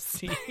funeral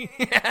scene.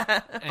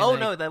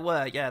 No, there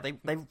were. Yeah,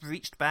 they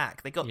reached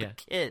back. They got the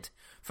kid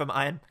from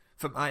Iron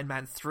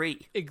Man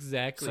 3.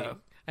 Exactly. So.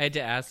 I had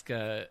to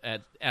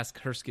ask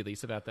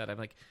Hercules about that. I'm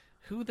like,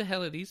 who the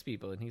hell are these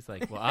people? And he's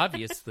like, well,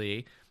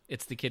 obviously,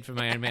 it's the kid from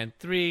Iron Man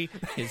 3,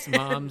 his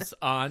mom's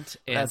aunt,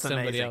 and That's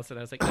somebody amazing. else. And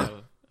I was like,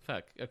 oh,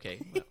 fuck. Okay.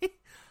 Well.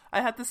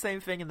 I had the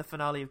same thing in the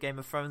finale of Game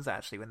of Thrones,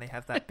 actually, when they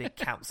have that big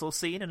council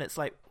scene, and it's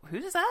like,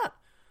 who's that?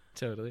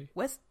 Totally.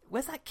 Where's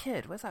that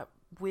kid? Where's that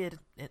weird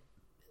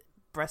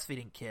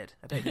breastfeeding kid?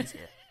 I bet he's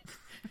here.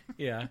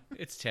 Yeah,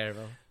 it's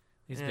terrible.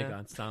 These big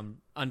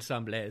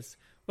ensembles.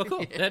 Well,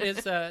 cool. That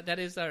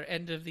is our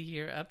end of the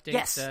year update.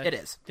 Yes, it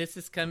is. This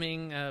is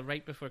coming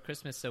right before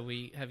Christmas, so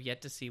we have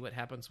yet to see what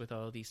happens with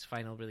all these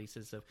final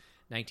releases of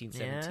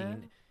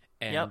 1917.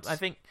 Yeah. And Yep, I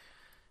think.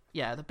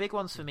 Yeah, the big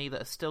ones for me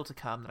that are still to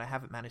come that I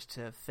haven't managed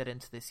to fit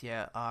into this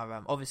year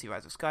are obviously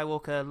Rise of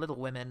Skywalker, Little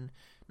Women,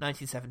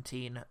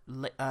 1917,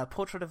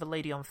 Portrait of a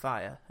Lady on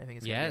Fire. I think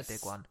it's going to be a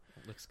big one.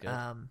 Looks good.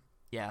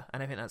 Yeah,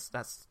 and I think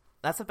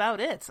that's about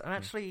it. I'm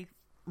actually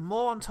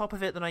more on top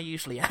of it than I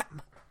usually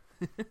am.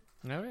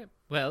 All right.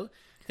 Well,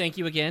 thank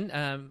you again.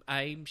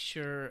 I'm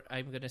sure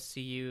I'm going to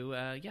see you,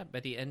 by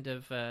the end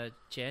of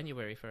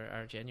January for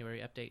our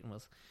January update, and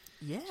we'll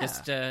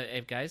just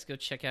guys go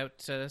check out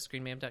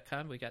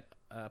ScreenMam.com. We got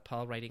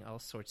Paul writing all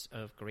sorts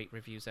of great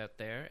reviews out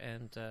there,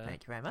 and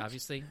thank you very much.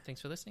 Obviously,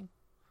 thanks for listening.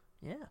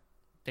 Yeah.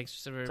 Thanks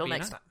for Till being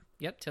next on. time.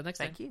 Yep. Till next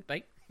time. Thank you.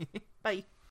 Bye. Bye.